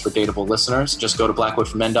code just for Dateable listeners. Just go to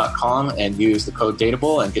blackwoodformen.com and use the code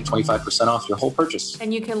Dateable and get 25% off your whole purchase.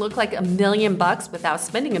 And you can look like $1 million without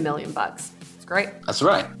spending $1 million. It's great. That's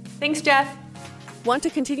right. Thanks, Jeff. Want to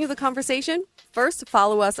continue the conversation? First,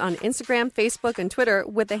 follow us on Instagram, Facebook, and Twitter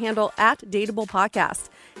with the handle @DateablePodcast.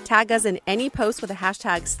 Tag us in any post with the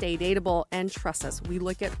hashtag StayDateable, and trust us, we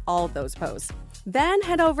look at all of those posts. Then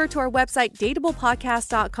head over to our website,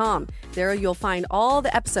 dateablepodcast.com. There you'll find all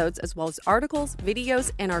the episodes as well as articles,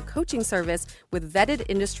 videos, and our coaching service with vetted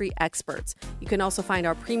industry experts. You can also find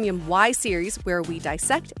our premium Why series, where we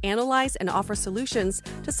dissect, analyze, and offer solutions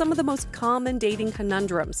to some of the most common dating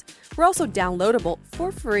conundrums. We're also downloadable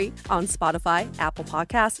for free on Spotify, Apple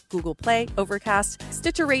Podcasts, Google Play, Overcast,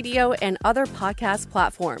 Stitcher Radio, and other podcast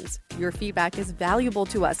platforms. Your feedback is valuable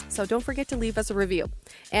to us, so don't forget to leave us a review.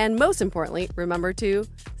 And most importantly, remember to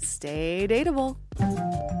stay dateable.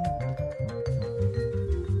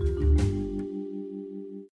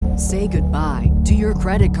 Say goodbye to your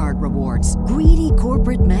credit card rewards. Greedy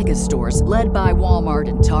corporate mega stores, led by Walmart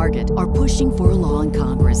and Target, are pushing for a law in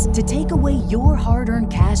Congress to take away your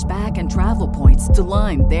hard-earned cash back and travel points to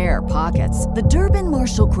line their pockets. The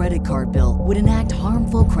Durbin-Marshall credit card bill would enact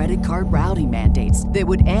harmful credit card routing mandates that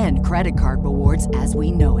would end credit card rewards as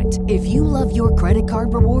we know it. If you love your credit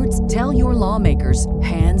card rewards, tell your lawmakers,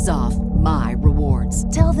 hands off my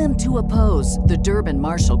rewards. Tell them to oppose the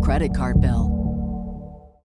Durbin-Marshall credit card bill.